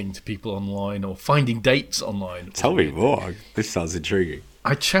chatting to people online or finding dates online. Tell me more. This sounds intriguing.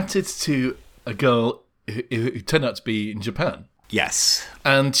 I chatted to a girl who turned out to be in Japan. Yes.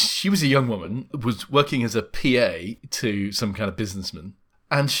 And she was a young woman, was working as a PA to some kind of businessman.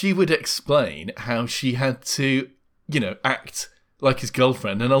 And she would explain how she had to, act like his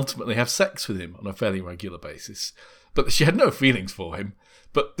girlfriend and ultimately have sex with him on a fairly regular basis. But she had no feelings for him.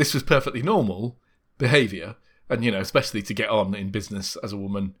 But this was perfectly normal behaviour. And, especially to get on in business as a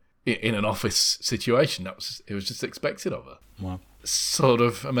woman in an office situation. It was just expected of her. Wow. Sort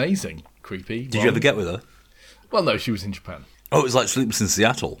of amazing. Creepy. Did you ever get with her? Well, no, she was in Japan. Oh, it was like Sleepless in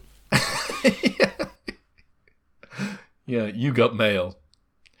Seattle. Yeah, you got mail.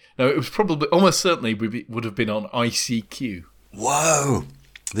 No, it was probably, almost certainly, would have been on ICQ. Whoa.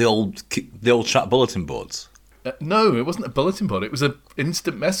 The old chat bulletin boards. No, it wasn't a bulletin board. It was an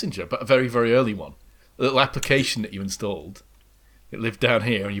instant messenger, but a very, very early one. A little application that you installed. It lived down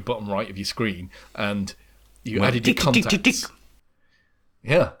here on your bottom right of your screen, and you added your contacts.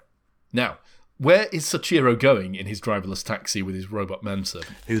 Yeah. Now, where is Sachiro going in his driverless taxi with his robot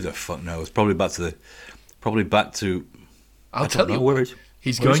manservant? Who the fuck knows? Probably back to. I'll tell you. Where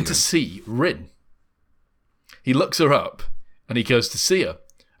He's going to see Rin. He looks her up, and he goes to see her.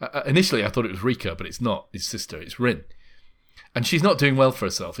 Initially, I thought it was Rika, but it's not his sister. It's Rin. And she's not doing well for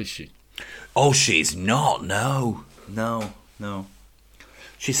herself, is she? Oh, she's not. No.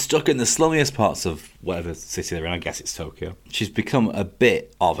 She's stuck in the slummiest parts of whatever city they're in. I guess it's Tokyo. She's become a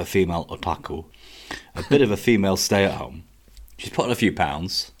bit of a female otaku, a bit of a female stay-at-home. She's put on a few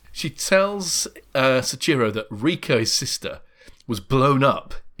pounds. She tells Sachiro that Rika, his sister, was blown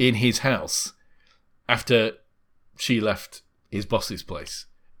up in his house after she left his boss's place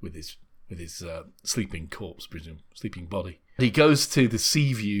with his sleeping corpse, sleeping body. He goes to the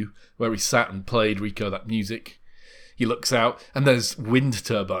sea view where he sat and played Riko that music. He looks out, and there's wind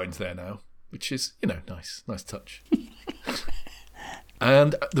turbines there now, which is, nice touch.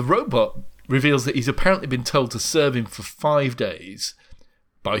 And the robot reveals that he's apparently been told to serve him for 5 days,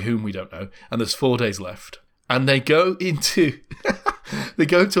 by whom we don't know, and there's 4 days left. And they go into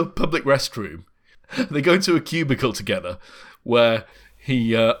a public restroom. They go into a cubicle together where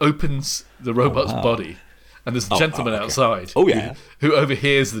he opens the robot's body. And there's a gentleman outside who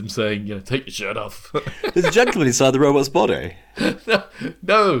overhears them saying, take your shirt off. There's a gentleman inside the robot's body.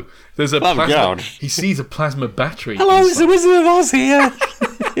 No, there's a plasma. God. He sees a plasma battery. Hello, it's the Wizard of Oz here.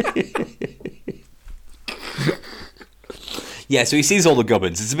 Yeah, so he sees all the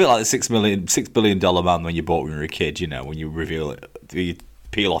gubbins. It's a bit like the $6 billion man when you bought when you were a kid, when you reveal it, you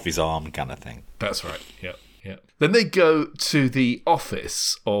peel off his arm kind of thing. That's right, yeah. Then they go to the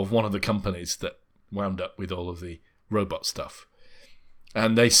office of one of the companies that wound up with all of the robot stuff.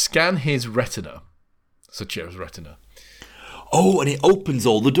 And they scan his retina, Sachiro's retina. Oh, and it opens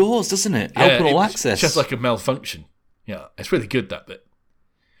all the doors, doesn't it? Yeah, Open all access. Just like a malfunction. Yeah, it's really good, that bit.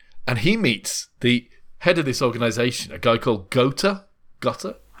 And he meets the head of this organisation, a guy called Gota.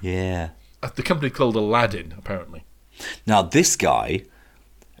 Yeah. The company called Aladdin, apparently. Now, this guy,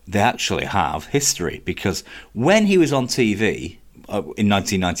 they actually have history, because when he was on TV in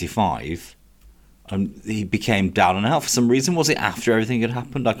 1995... he became down and out for some reason. Was it after everything had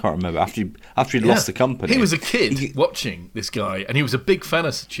happened? I can't remember. After he'd lost the company. He was a kid watching this guy, and he was a big fan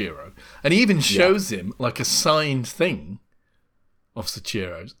of Sachiro. And he even shows him like a signed thing of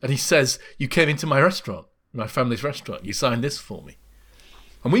Sachiro's. And he says, you came into my restaurant, my family's restaurant. You signed this for me.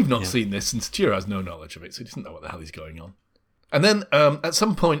 And we've not seen this, and Sachiro has no knowledge of it, so he doesn't know what the hell is going on. And then at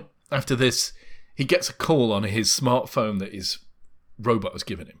some point after this, he gets a call on his smartphone that his robot has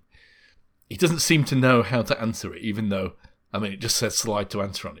given him. He doesn't seem to know how to answer it, even though, it just says slide to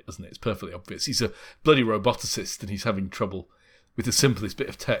answer on it, doesn't it? It's perfectly obvious. He's a bloody roboticist, and he's having trouble with the simplest bit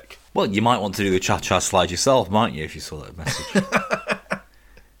of tech. Well, you might want to do the cha-cha slide yourself, mightn't you, if you saw that message?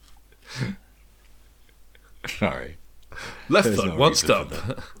 Sorry. Left foot, one stump.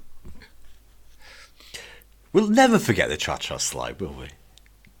 We'll never forget the cha-cha slide, will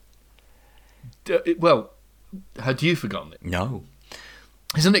we? Well, had you forgotten it? No.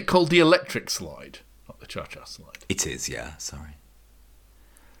 Isn't it called the electric slide not the cha-cha slide. It is, yeah, sorry.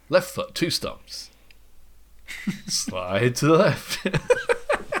 Left foot, 2 stomps. Slide to the left.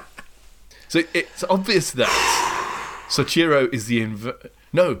 So it's obvious that Soichiro is the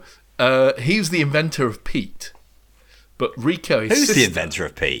he's the inventor of Pete. But Riko is Who's the inventor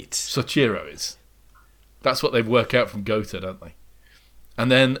of Pete? Soichiro is. That's what they work out from Gota, don't they? And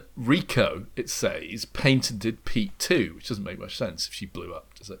then Riko, it says, patented Pete too, which doesn't make much sense if she blew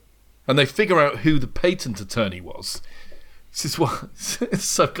up, does it? And they figure out who the patent attorney was. This is what it's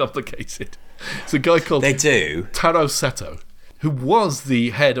so complicated. It's a guy called Taro Sato, who was the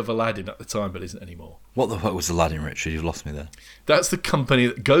head of Aladdin at the time, but isn't anymore. What the fuck was Aladdin, Richard? You've lost me there. That's the company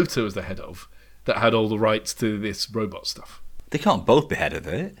that Gota was the head of, that had all the rights to this robot stuff. They can't both be head of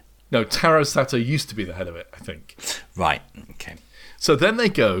it. No, Taro Sato used to be the head of it, I think. Right, okay. So then they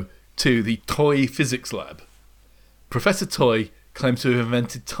go to the Toy physics lab. Professor Toy claims to have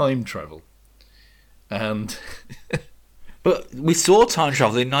invented time travel. And... But we saw time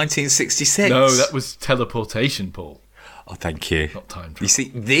travel in 1966. No, that was teleportation, Paul. Oh, thank you. Not time travel. You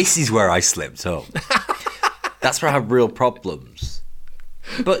see, this is where I slipped up. That's where I have real problems.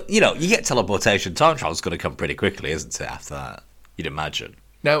 But, you get teleportation. Time travel's going to come pretty quickly, isn't it, after that? You'd imagine.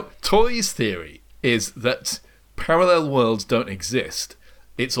 Now, Toy's theory is that parallel worlds don't exist.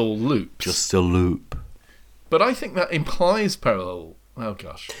 It's all loops. Just a loop. But I think that implies parallel... Oh,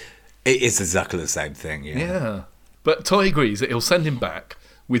 gosh. It is exactly the same thing, yeah. Yeah. But Toy agrees that he'll send him back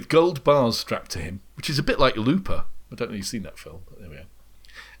with gold bars strapped to him, which is a bit like Looper. I don't know if you've seen that film, but there we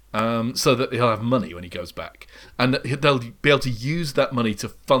go. So that he'll have money when he goes back. And they'll be able to use that money to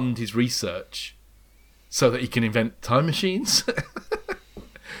fund his research so that he can invent time machines.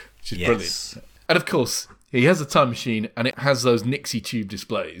 Which is brilliant. And of course, he has a time machine and it has those Nixie tube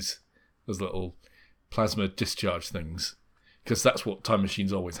displays, those little plasma discharge things, because that's what time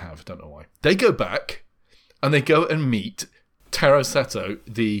machines always have. I don't know why. They go back and they go and meet Taro Sato,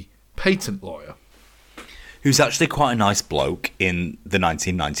 the patent lawyer. Who's actually quite a nice bloke in the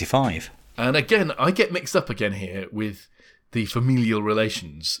 1995. And again, I get mixed up again here with the familial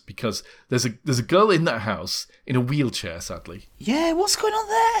relations, because there's a girl in that house in a wheelchair, sadly. Yeah, what's going on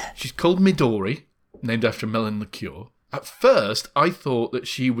there? She's called Midori, named after Melon Liqueur. At first, I thought that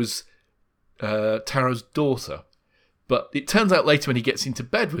she was Taro's daughter, but it turns out later when he gets into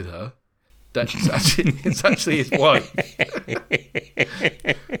bed with her, that it's actually his wife.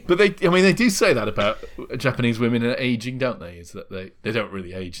 But they do say that about Japanese women aging, don't they? Is that they don't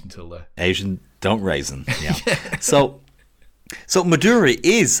really age until they're Asian don't raisin. Yeah. So Midori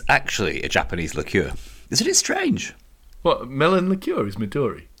is actually a Japanese liqueur. Isn't it strange? What, Melon Liqueur is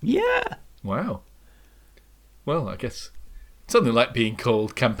Midori? Yeah. Wow. Well, I guess something like being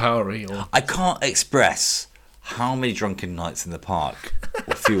called Campari or... I can't express how many drunken nights in the park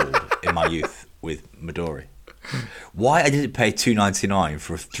were fueled in my youth with Midori. Why I didn't pay $2.99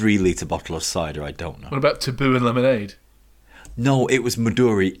 for a 3-litre bottle of cider, I don't know. What about Taboo and Lemonade? No, it was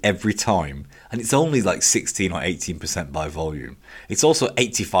Midori every time. And it's only like 16 or 18% by volume. It's also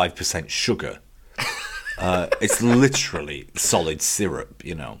 85% sugar. It's literally solid syrup,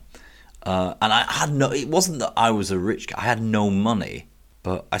 And I had it wasn't that I was a rich guy. I had no money,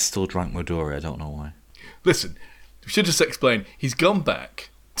 but I still drank Midori. I don't know why. Listen, we should just explain. He's gone back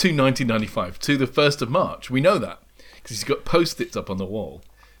to 1995, to the 1st of March. We know that because he's got post-its up on the wall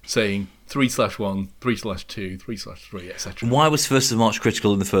saying 3/1, 3/2, 3/3, etc. Why was 1st of March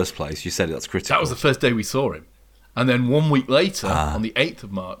critical in the first place? You said that's critical. That was the first day we saw him. And then 1 week later, on the 8th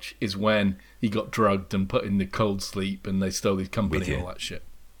of March, is when he got drugged and put in the cold sleep and they stole his company and all that shit.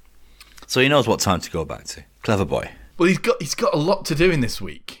 So he knows what time to go back to. Clever boy. Well, he's got a lot to do in this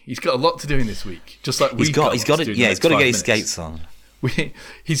week. He's got a lot to do in this week, just like he's got to get his skates on.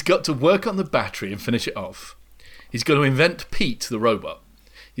 He's got to work on the battery and finish it off. He's got to invent Pete, the robot.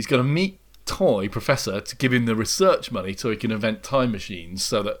 He's got to meet Toy Professor to give him the research money so he can invent time machines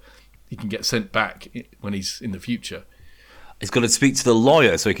so that he can get sent back when he's in the future. He's got to speak to the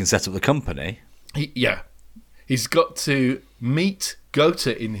lawyer so he can set up the company. He's got to meet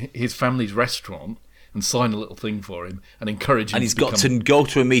Gota in his family's restaurant and sign a little thing for him and encourage him. And he's got to go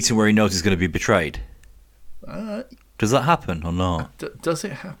to a meeting where he knows he's going to be betrayed. Does that happen or not? Does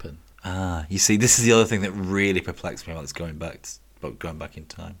it happen? You see, this is the other thing that really perplexed me about this going back in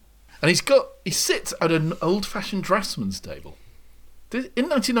time. And he sits at an old-fashioned draftsman's table. In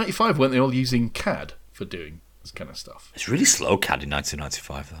 1995, weren't they all using CAD for doing this kind of stuff? It's really slow CAD in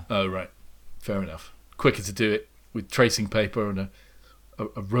 1995, though. Oh, right. Fair enough. Quicker to do it with tracing paper and a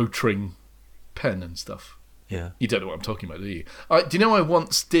rotring pen and stuff. Yeah. You don't know what I'm talking about, do you? Do you know I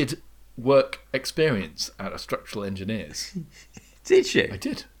once did work experience at a structural engineer's? Did you? I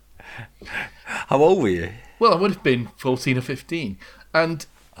did. How old were you? Well, I would have been 14 or 15. And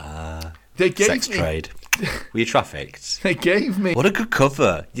they gave Sex me... trade. Were you trafficked? They gave me... What a good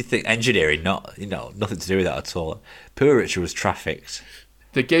cover. You think engineering, nothing to do with that at all. Poor Richard was trafficked.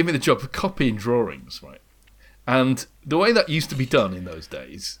 They gave me the job of copying drawings, right? And the way that used to be done in those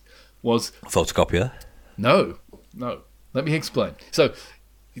days was... Photocopier? No. Let me explain. So,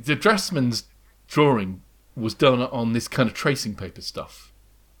 the draftsman's drawing was done on this kind of tracing paper stuff.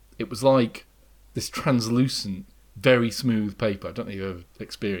 It was like this translucent, very smooth paper. I don't know if you've ever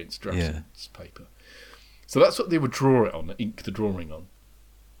experienced draftsman's paper. So that's what they would draw it on, ink the drawing on.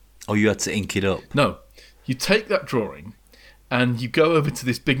 Oh, you had to ink it up? No. You take that drawing and you go over to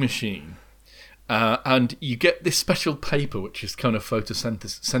this big machine and you get this special paper which is kind of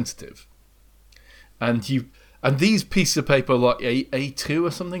photosensitive. And these pieces of paper are like A2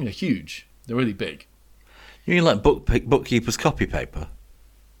 or something. They're huge. They're really big. You mean like bookkeeper's copy paper?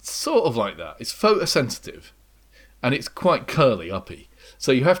 Sort of like that. It's photosensitive, and it's quite curly uppy.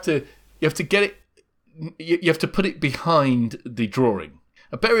 So you have to get it. You have to put it behind the drawing.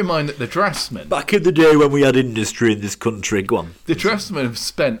 And bear in mind that the draftsmen... Back in the day when we had industry in this country, go on. The draftsmen have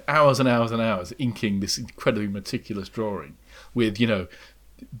spent hours and hours and hours inking this incredibly meticulous drawing with,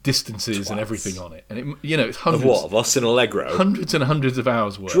 distances and everything on it. And, it's hundreds... Of what? Of Austin Allegro? Hundreds and hundreds of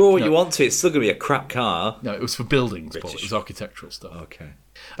hours work. Draw what you want to. It's still going to be a crap car. No, it was for buildings, Paul. It was architectural stuff. Okay.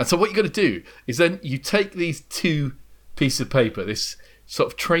 And so what you got to do is then you take these two pieces of paper, this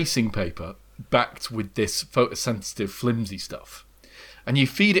sort of tracing paper, backed with this photosensitive flimsy stuff, and you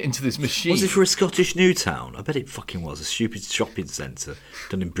feed it into this machine. Was it for a Scottish new town? I bet it fucking was. A stupid shopping centre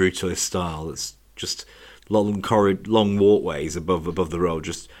done in brutalist style. That's just long walkways above the road,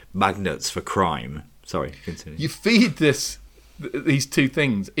 just magnets for crime. Sorry, continue. You feed these two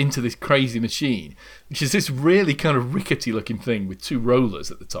things into this crazy machine, which is this really kind of rickety looking thing with two rollers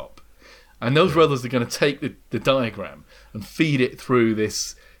at the top. And those rollers are going to take the diagram and feed it through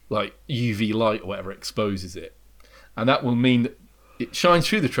this like UV light or whatever exposes it. And that will mean that it shines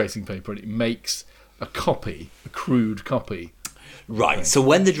through the tracing paper and it makes a crude copy. Right, so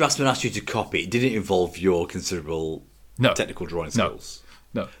when the draftsman asked you to copy, it didn't involve your considerable technical drawing skills.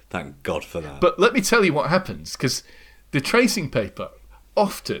 No. Thank God for that. But let me tell you what happens, because the tracing paper,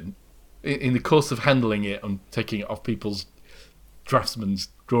 often, in the course of handling it and taking it off people's draftsmen's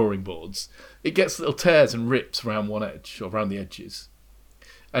drawing boards, it gets little tears and rips around one edge, or around the edges.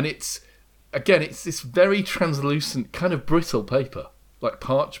 And it's this very translucent, kind of brittle paper, like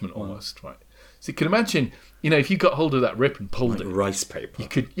parchment almost, right? So you can imagine, if you got hold of that rip and pulled like it... rice paper. You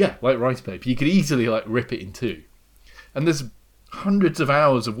could, like rice paper. You could easily, rip it in two. And there's hundreds of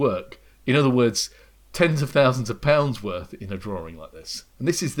hours of work. In other words, tens of thousands of pounds worth in a drawing like this. And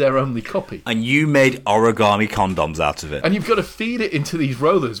this is their only copy. And you made origami condoms out of it. And you've got to feed it into these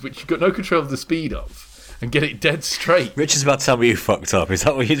rollers, which you've got no control of the speed of, and get it dead straight. Richard's about to tell me you fucked up. Is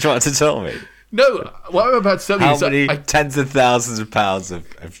that what you're trying to tell me? No, what I'm about to tell you is that... How many tens of thousands of pounds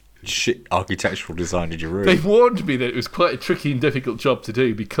of shit architectural design did you ruin? They warned me that it was quite a tricky and difficult job to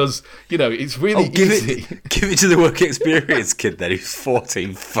do because, it's really easy. Give it to the work experience kid then, who's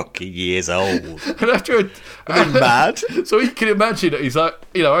 14 fucking years old. And after I'm mad. So you can imagine, he's like,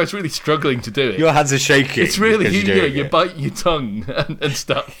 I was really struggling to do it. Your hands are shaking. It's really, you're biting your tongue and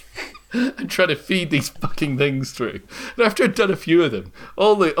stuff. And trying to feed these fucking things through. And after I'd done a few of them,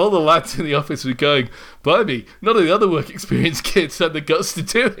 all the lads in the office were going, "Blimey, none of the other work experience kids had the guts to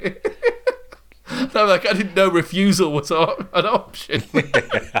do it." And I'm like, I didn't know refusal was an option.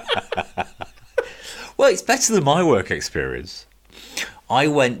 Well, it's better than my work experience. I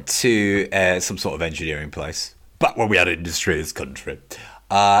went to some sort of engineering place back when we had industry in this country,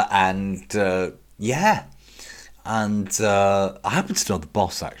 and I happened to know the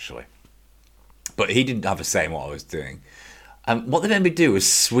boss actually. But he didn't have a say in what I was doing. And what they made me do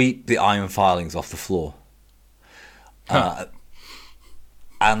was sweep the iron filings off the floor. And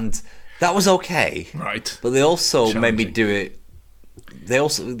that was okay. Right. But they also made me do it. They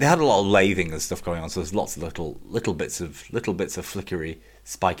had a lot of lathing and stuff going on, so there's lots of little bits of flickery,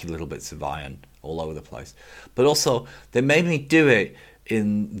 spiky little bits of iron all over the place. But also they made me do it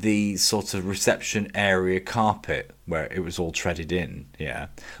in the sort of reception area carpet where it was all treaded in, yeah.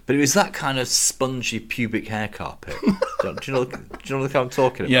 But it was that kind of spongy pubic hair carpet. do you know the kind I'm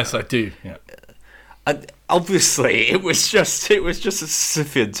talking about? Yes, I do. Yeah. And obviously, it was just a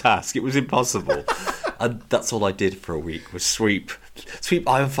Sisyphean task. It was impossible, and that's all I did for a week was sweep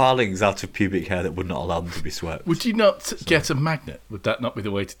iron filings out of pubic hair that would not allow them to be swept. Would you not get a magnet? Would that not be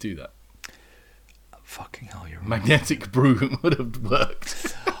the way to do that? Fucking hell, you're right. Magnetic broom would have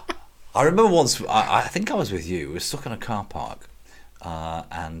worked. I remember once, I think I was with you, we were stuck in a car park,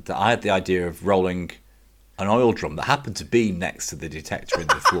 and I had the idea of rolling an oil drum that happened to be next to the detector in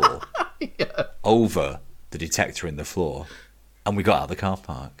the floor over the detector in the floor, and we got out of the car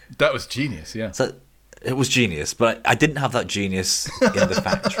park. That was genius, yeah. So it was genius, but I didn't have that genius in the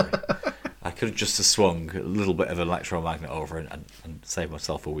factory. I could have just swung a little bit of an electromagnet over and saved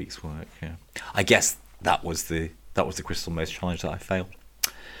myself a week's work. Yeah, I guess that was the Crystal Maze challenge that I failed.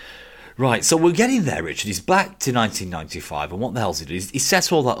 Right, so we're getting there, Richard. He's back to 1995, and what the hell's he do? He sets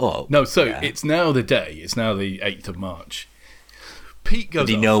all that up. No, so it's now the day. It's now the 8th of March. Pete goes. But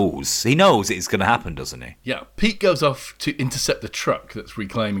he knows. He knows it's going to happen, doesn't he? Yeah, Pete goes off to intercept the truck that's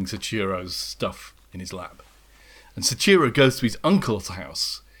reclaiming Sachiro's stuff in his lab, and Sachiro goes to his uncle's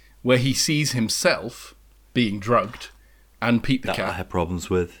house, where he sees himself being drugged, and Pete the cat. I have problems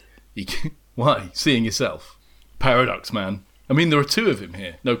with. Why? Seeing yourself? Paradox, man. I mean, there are two of him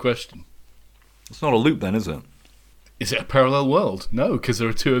here, no question. It's not a loop then, is it? Is it a parallel world? No, because there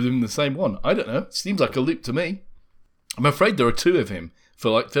are two of them in the same one. I don't know. It seems like a loop to me. I'm afraid there are two of him for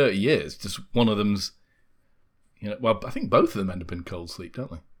like 30 years. Just one of them's, well, I think both of them end up in cold sleep,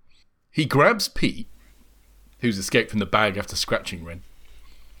 don't they? He grabs Pete, who's escaped from the bag after scratching Rin.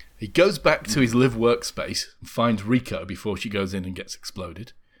 He goes back to his live workspace and finds Rico before she goes in and gets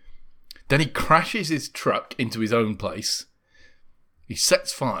exploded. Then he crashes his truck into his own place. He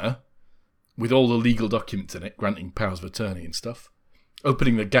sets fire with all the legal documents in it, granting powers of attorney and stuff,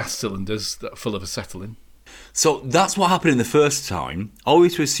 opening the gas cylinders that are full of acetylene. So that's what happened in the first time. Are we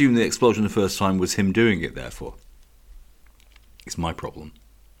to assume the explosion the first time was him doing it, therefore? It's my problem.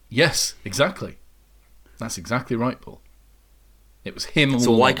 Yes, exactly. That's exactly right, Paul. It was him all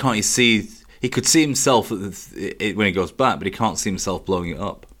So why along. can't he see... He could see himself when he goes back, but he can't see himself blowing it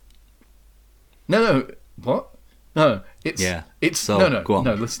up. No, what? No, it's... Yeah. It's So, go on.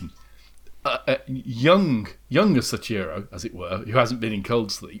 No, listen. Younger Sachiro, as it were, who hasn't been in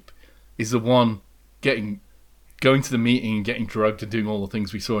cold sleep, is the one going to the meeting and getting drugged and doing all the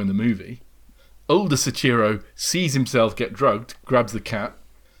things we saw in the movie. Older Sachiro sees himself get drugged, grabs the cat,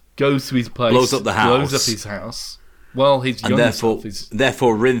 goes to his place, blows up the house, blows up his house. Well, his younger self is...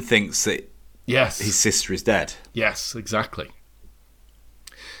 Therefore, Rin thinks that yes, his sister is dead. Yes, exactly.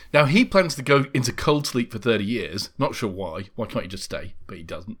 Now, he plans to go into cold sleep for 30 years. Not sure why. Why can't he just stay? But he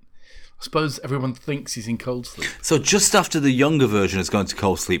doesn't. I suppose everyone thinks he's in cold sleep. So just after the younger version has gone to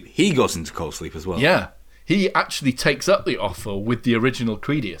cold sleep, he goes into cold sleep as well. Yeah. He actually takes up the offer with the original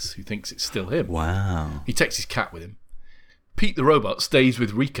Credius, who thinks it's still him. Wow. He takes his cat with him. Pete the robot stays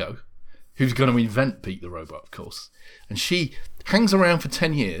with Rico, who's going to invent Pete the robot, of course. And she hangs around for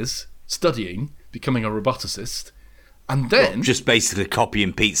 10 years, studying, becoming a roboticist. And then... Well, just basically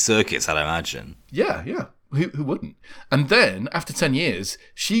copying Pete's circuits, I'd imagine. Yeah. Who wouldn't? And then, after 10 years,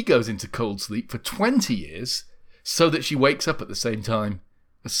 she goes into cold sleep for 20 years so that she wakes up at the same time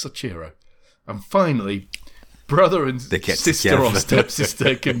as Sachiro. And finally, brother and sister or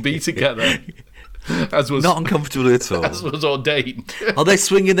stepsister can be together. As was not uncomfortably at all. As was ordained. Are they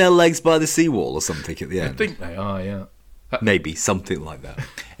swinging their legs by the seawall or something at the end? I think they are, yeah. Maybe, something like that.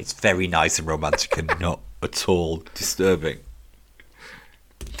 It's very nice and romantic and not at all disturbing.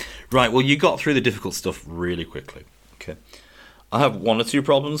 Right, well, you got through the difficult stuff really quickly. Okay. I have one or two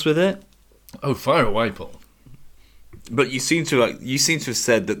problems with it. Oh, fire away, Paul. But you seem to have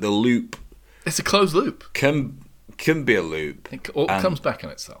said that the loop... It's a closed loop. Can be a loop. It comes back on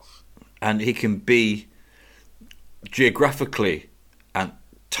itself. And it can be geographically and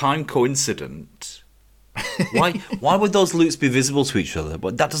time coincident. Why would those loops be visible to each other?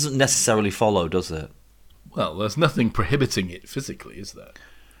 But that doesn't necessarily follow, does it? Well, there's nothing prohibiting it physically, is there?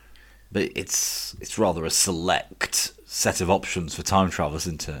 But it's rather a select set of options for time travelers,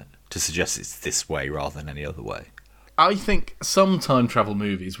 isn't it? To suggest it's this way rather than any other way. I think some time travel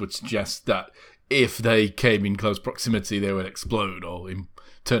movies would suggest that if they came in close proximity, they would explode or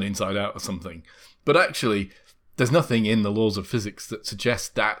turn inside out or something. But actually, there's nothing in the laws of physics that suggests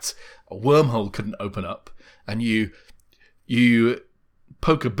that a wormhole couldn't open up and you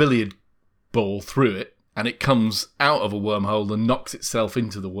poke a billiard ball through it and it comes out of a wormhole and knocks itself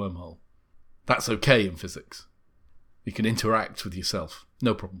into the wormhole. That's okay in physics. You can interact with yourself,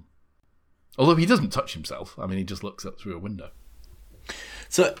 no problem. Although he doesn't touch himself. I mean, he just looks up through a window.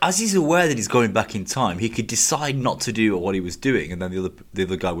 So, as he's aware that he's going back in time, he could decide not to do what he was doing, and then the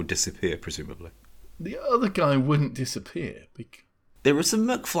other guy would disappear, presumably. The other guy wouldn't disappear. There are some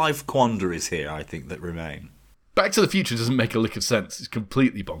McFly quandaries here, I think, that remain. Back to the Future doesn't make a lick of sense. It's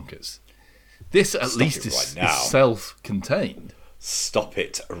completely bonkers. This, at least, is self-contained. Stop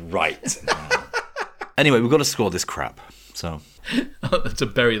it right now. Anyway, we've got to score this crap. So to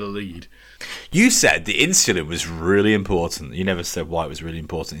bury the lead. You said the insulin was really important. You never said why it was really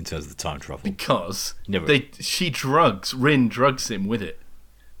important in terms of the time travel. Because Rin drugs him with it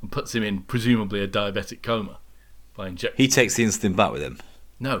and puts him in presumably a diabetic coma by injection. He takes the insulin back with him.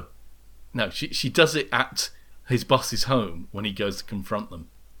 No, she does it at his boss's home when he goes to confront them.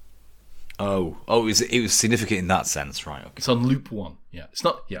 Oh, it was significant in that sense, right? Okay. It's on loop 1. Yeah, it's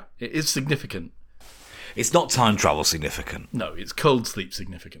not. Yeah, it is significant. It's not time travel significant. No, it's cold sleep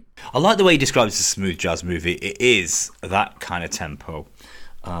significant. I like the way he describes a smooth jazz movie. It is that kind of tempo.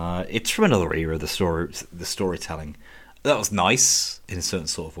 It's from another era, the storytelling. That was nice in a certain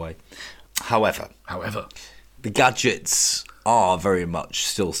sort of way. However, the gadgets are very much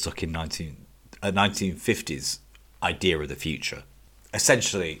still stuck in 1950s idea of the future.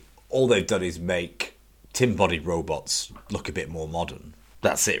 Essentially, all they've done is make tin-bodied robots look a bit more modern.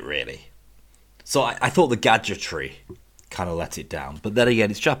 That's it, really. So I thought the gadgetry kind of let it down. But then again,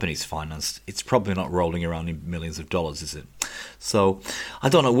 it's Japanese financed. It's probably not rolling around in millions of dollars, is it? So, I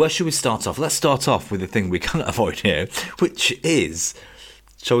don't know. Where should we start off? Let's start off with the thing we can't avoid here, which is,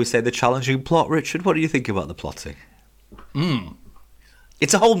 shall we say, the challenging plot. Richard, what do you think about the plotting?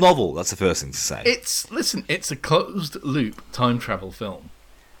 It's a whole novel. That's the first thing to say. It's a closed-loop time travel film.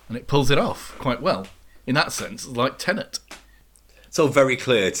 And it pulls it off quite well. In that sense, like Tenet. So very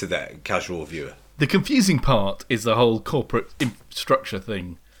clear to that casual viewer. The confusing part is the whole corporate structure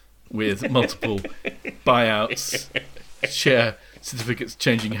thing with multiple buyouts, share certificates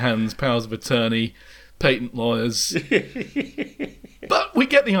changing hands, powers of attorney, patent lawyers. But we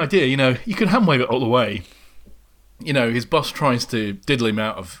get the idea, you can handwave it all the way. His boss tries to diddle him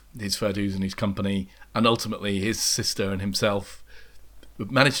out of his fair dues and his company, and ultimately his sister and himself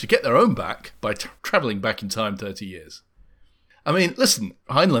manage to get their own back by travelling back in time 30 years. I mean, listen,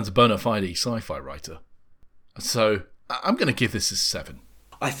 Heinlein's a bona fide sci-fi writer. So I'm going to give this a 7.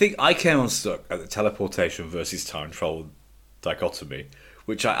 I think I came unstuck at the teleportation versus time travel dichotomy,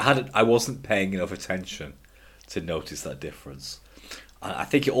 which I wasn't paying enough attention to notice that difference. I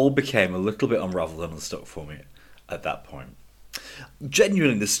think it all became a little bit unravelled and unstuck for me at that point.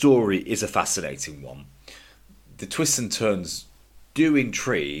 Genuinely, the story is a fascinating one. The twists and turns do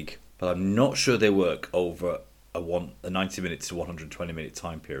intrigue, but I'm not sure they work over a 90-minute to 120-minute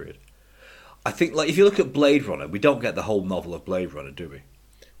time period. I think, if you look at Blade Runner, we don't get the whole novel of Blade Runner, do we?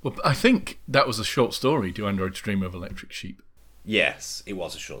 Well, I think that was a short story, Do Androids Dream of Electric Sheep? Yes, it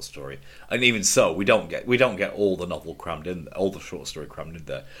was a short story. And even so, we don't get all the novel crammed in, all the short story crammed in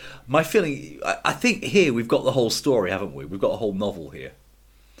there. My feeling, I think here we've got the whole story, haven't we? We've got a whole novel here.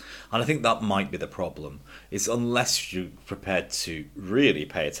 And I think that might be the problem. Is unless you're prepared to really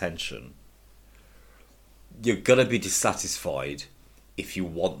pay attention, you're going to be dissatisfied if you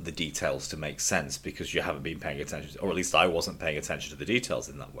want the details to make sense because you haven't been paying attention, or at least I wasn't paying attention to the details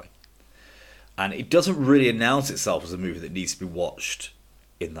in that way. And it doesn't really announce itself as a movie that needs to be watched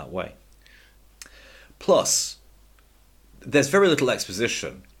in that way. Plus, there's very little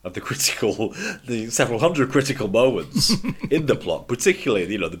exposition of the several hundred critical moments in the plot, particularly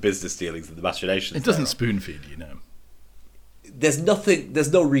the business dealings and the machinations. It doesn't spoon feed, There's nothing.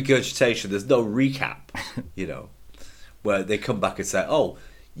 There's no regurgitation. There's no recap. Where they come back and say, "Oh,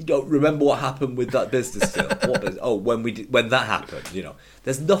 you don't remember what happened with that business deal? When that happened."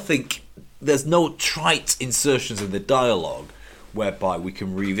 There's nothing. There's no trite insertions in the dialogue whereby we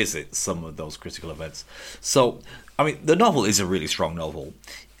can revisit some of those critical events. So, I mean, the novel is a really strong novel.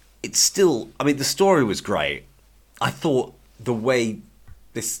 It's still, the story was great. I thought the way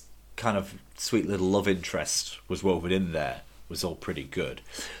this kind of sweet little love interest was woven in there was all pretty good.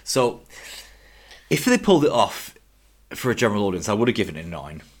 So, if they pulled it off for a general audience, I would have given it a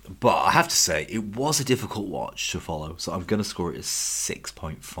 9. But I have to say, it was a difficult watch to follow. So I'm going to score it as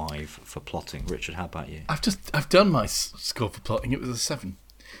 6.5 for plotting. Richard, how about you? I've done my score for plotting. It was a 7.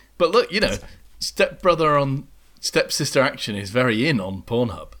 But look, stepbrother on stepsister action is very in on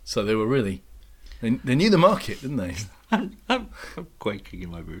Pornhub. So they were really... They knew the market, didn't they? I'm quaking in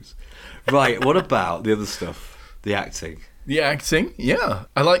my boots. Right, what about the other stuff? The acting? The acting, yeah.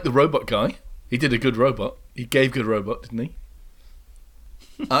 I like the robot guy. He did a good robot. He gave good robot, didn't he?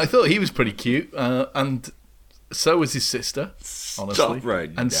 I thought he was pretty cute, and so was his sister, honestly.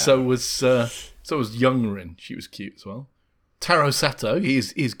 And so was young Rin. She was cute as well. Taro Sato,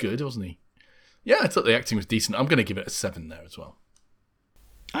 he's good, wasn't he? Yeah, I thought the acting was decent. I'm going to give it a 7 there as well.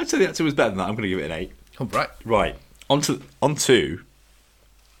 I'd say the acting was better than that. I'm going to give it an 8. Oh, right. Right. On to.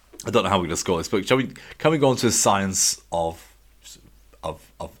 I don't know how we're going to score this, but can we go on to the science of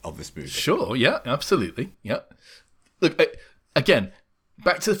this movie? Sure. Yeah. Absolutely. Yeah. Look again.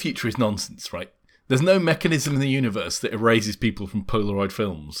 Back to the Future is nonsense, right? There's no mechanism in the universe that erases people from Polaroid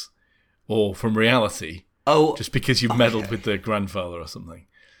films or from reality just because you've meddled with their grandfather or something.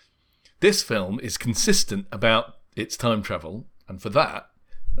 This film is consistent about its time travel, and for that,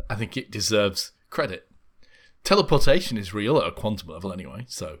 I think it deserves credit. Teleportation is real at a quantum level anyway,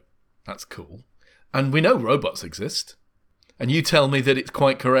 so that's cool. And we know robots exist. And you tell me that it's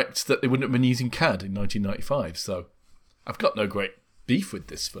quite correct that they wouldn't have been using CAD in 1995, so I've got no great beef with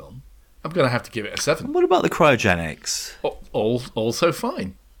this film. I'm going to have to give it a 7. What about the cryogenics? Also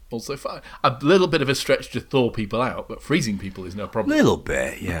fine. Also fine. A little bit of a stretch to thaw people out, but freezing people is no problem. Little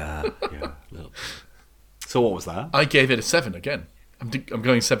bit, yeah. Little bit. So what was that? I gave it a 7 again. I'm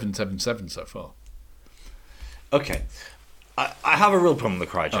going 777 so far. Okay. I have a real problem with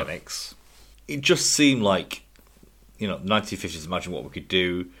the cryogenics. It just seemed like, 1950s, imagine what we could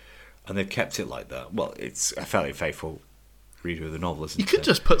do, and they've kept it like that. Well, it's a fairly faithful reader of the novel, isn't it? You could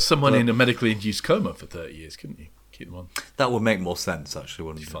just put someone in a medically induced coma for 30 years, couldn't you? Keep them on. That would make more sense, actually,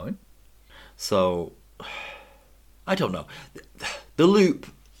 wouldn't it? Fine. So, I don't know. The loop,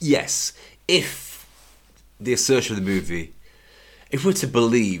 yes. If the assertion of the movie, if we're to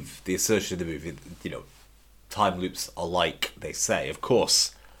believe the assertion of the movie, time loops are like they say, of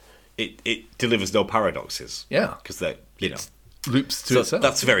course, it delivers no paradoxes. Yeah. Because they, loops to itself.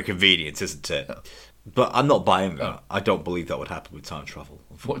 That's very convenient, isn't it? Yeah. But I'm not buying that. I don't believe that would happen with time travel.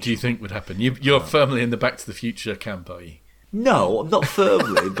 What do you think would happen? You're firmly in the Back to the Future camp, are you? No, I'm not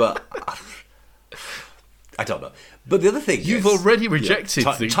firmly, but I don't know. But the other thing You've already rejected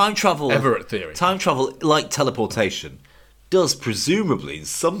the time travel Everett theory. Time travel, like teleportation, does presumably, in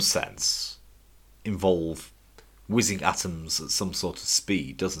some sense, involve whizzing atoms at some sort of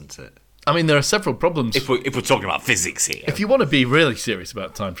speed, doesn't it? I mean, there are several problems. If we're talking about physics here. If you want to be really serious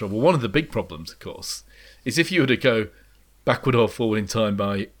about time travel, one of the big problems, of course, is if you were to go backward or forward in time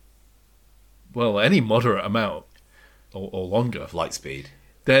by, any moderate amount or longer. Light speed.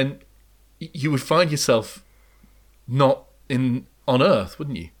 Then you would find yourself not on Earth,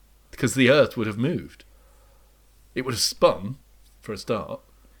 wouldn't you? Because the Earth would have moved. It would have spun, for a start,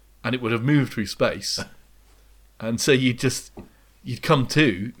 and it would have moved through space. And so you'd come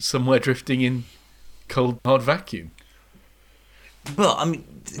to somewhere drifting in cold, hard vacuum. But, I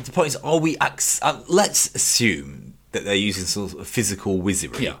mean, the point is, let's assume that they're using sort of physical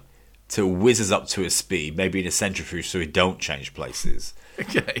wizardry to whiz us up to a speed, maybe in a centrifuge so we don't change places.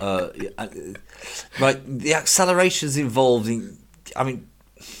 Okay. Right, the accelerations involved in... I mean,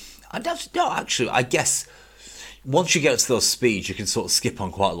 I guess... Once you get to those speeds, you can sort of skip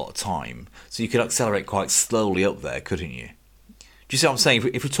on quite a lot of time. So you could accelerate quite slowly up there, couldn't you? Do you see what I'm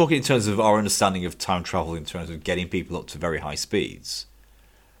saying? If we're talking in terms of our understanding of time travel, in terms of getting people up to very high speeds,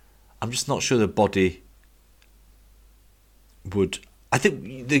 I'm just not sure the body would... I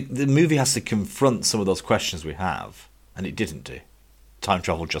think the movie has to confront some of those questions we have, and it didn't do. Time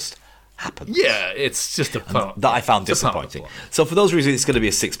travel just happened. Yeah, it's just a part. That I found disappointing. So for those reasons, it's going to be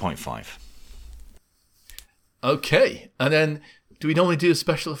a 6.5. Okay, and then do we normally do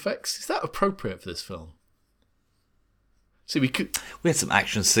special effects? Is that appropriate for this film? See, we had some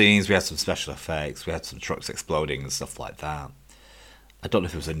action scenes, we had some special effects, we had some trucks exploding and stuff like that. I don't know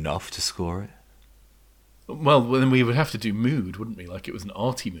if it was enough to score it. Well, then we would have to do mood, wouldn't we? Like it was an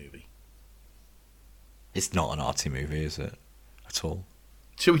arty movie. It's not an arty movie, is it? At all.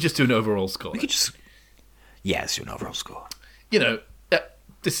 Should we just do an overall score? We could just... Yeah, let's do an overall score.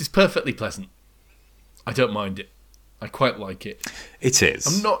 This is perfectly pleasant. I don't mind it. I quite like it. It is.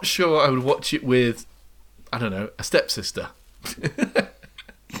 I'm not sure I would watch it with, I don't know, a stepsister.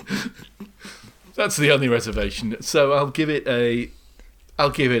 That's the only reservation. So I'll give it a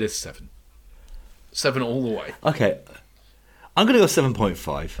 7. 7 all the way. Okay. I'm going to go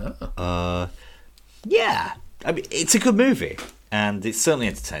 7.5. Oh. Yeah. I mean, it's a good movie. And it certainly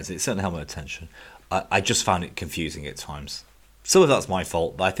entertains. It certainly held my attention. I just found it confusing at times. Some of that's my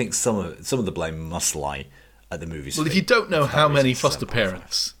fault, but I think some of the blame must lie at the movie's Well, if you don't know how many foster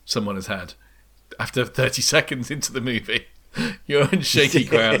parents someone has had after 30 seconds into the movie, you're on shaky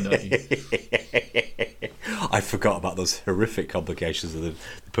ground, aren't you? I forgot about those horrific complications of the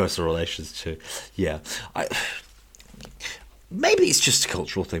personal relations too. Yeah. Maybe it's just a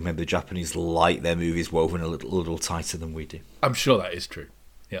cultural thing. Maybe the Japanese like their movies woven a little tighter than we do. I'm sure that is true.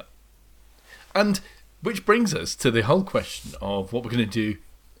 Yeah. And which brings us to the whole question of what we're going to do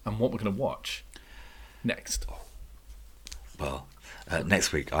and what we're going to watch next. Well,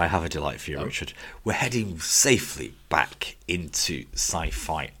 next week I have a delight for you, Richard. We're heading safely back into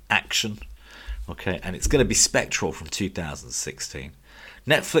sci-fi action. Okay, and it's going to be Spectral from 2016.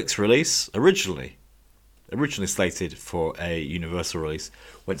 Netflix release, originally originally slated for a Universal release,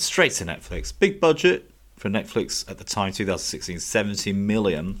 went straight to Netflix. Big budget for Netflix at the time, 2016, 70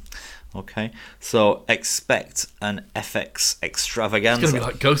 million. Okay, so expect an FX extravaganza. It's going to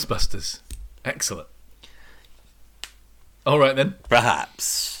be like Ghostbusters. Excellent. All right then.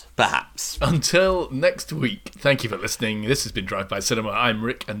 Perhaps. Until next week, thank you for listening. This has been Drive By Cinema. I'm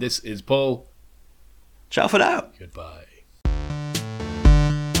Rick, and this is Paul. Ciao for now. Goodbye.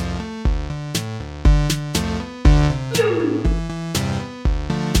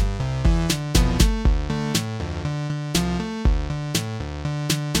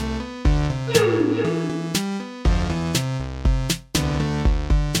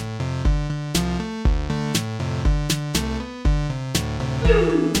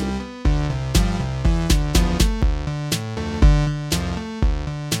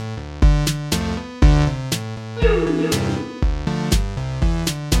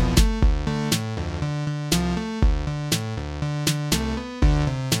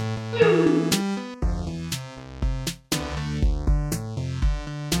 You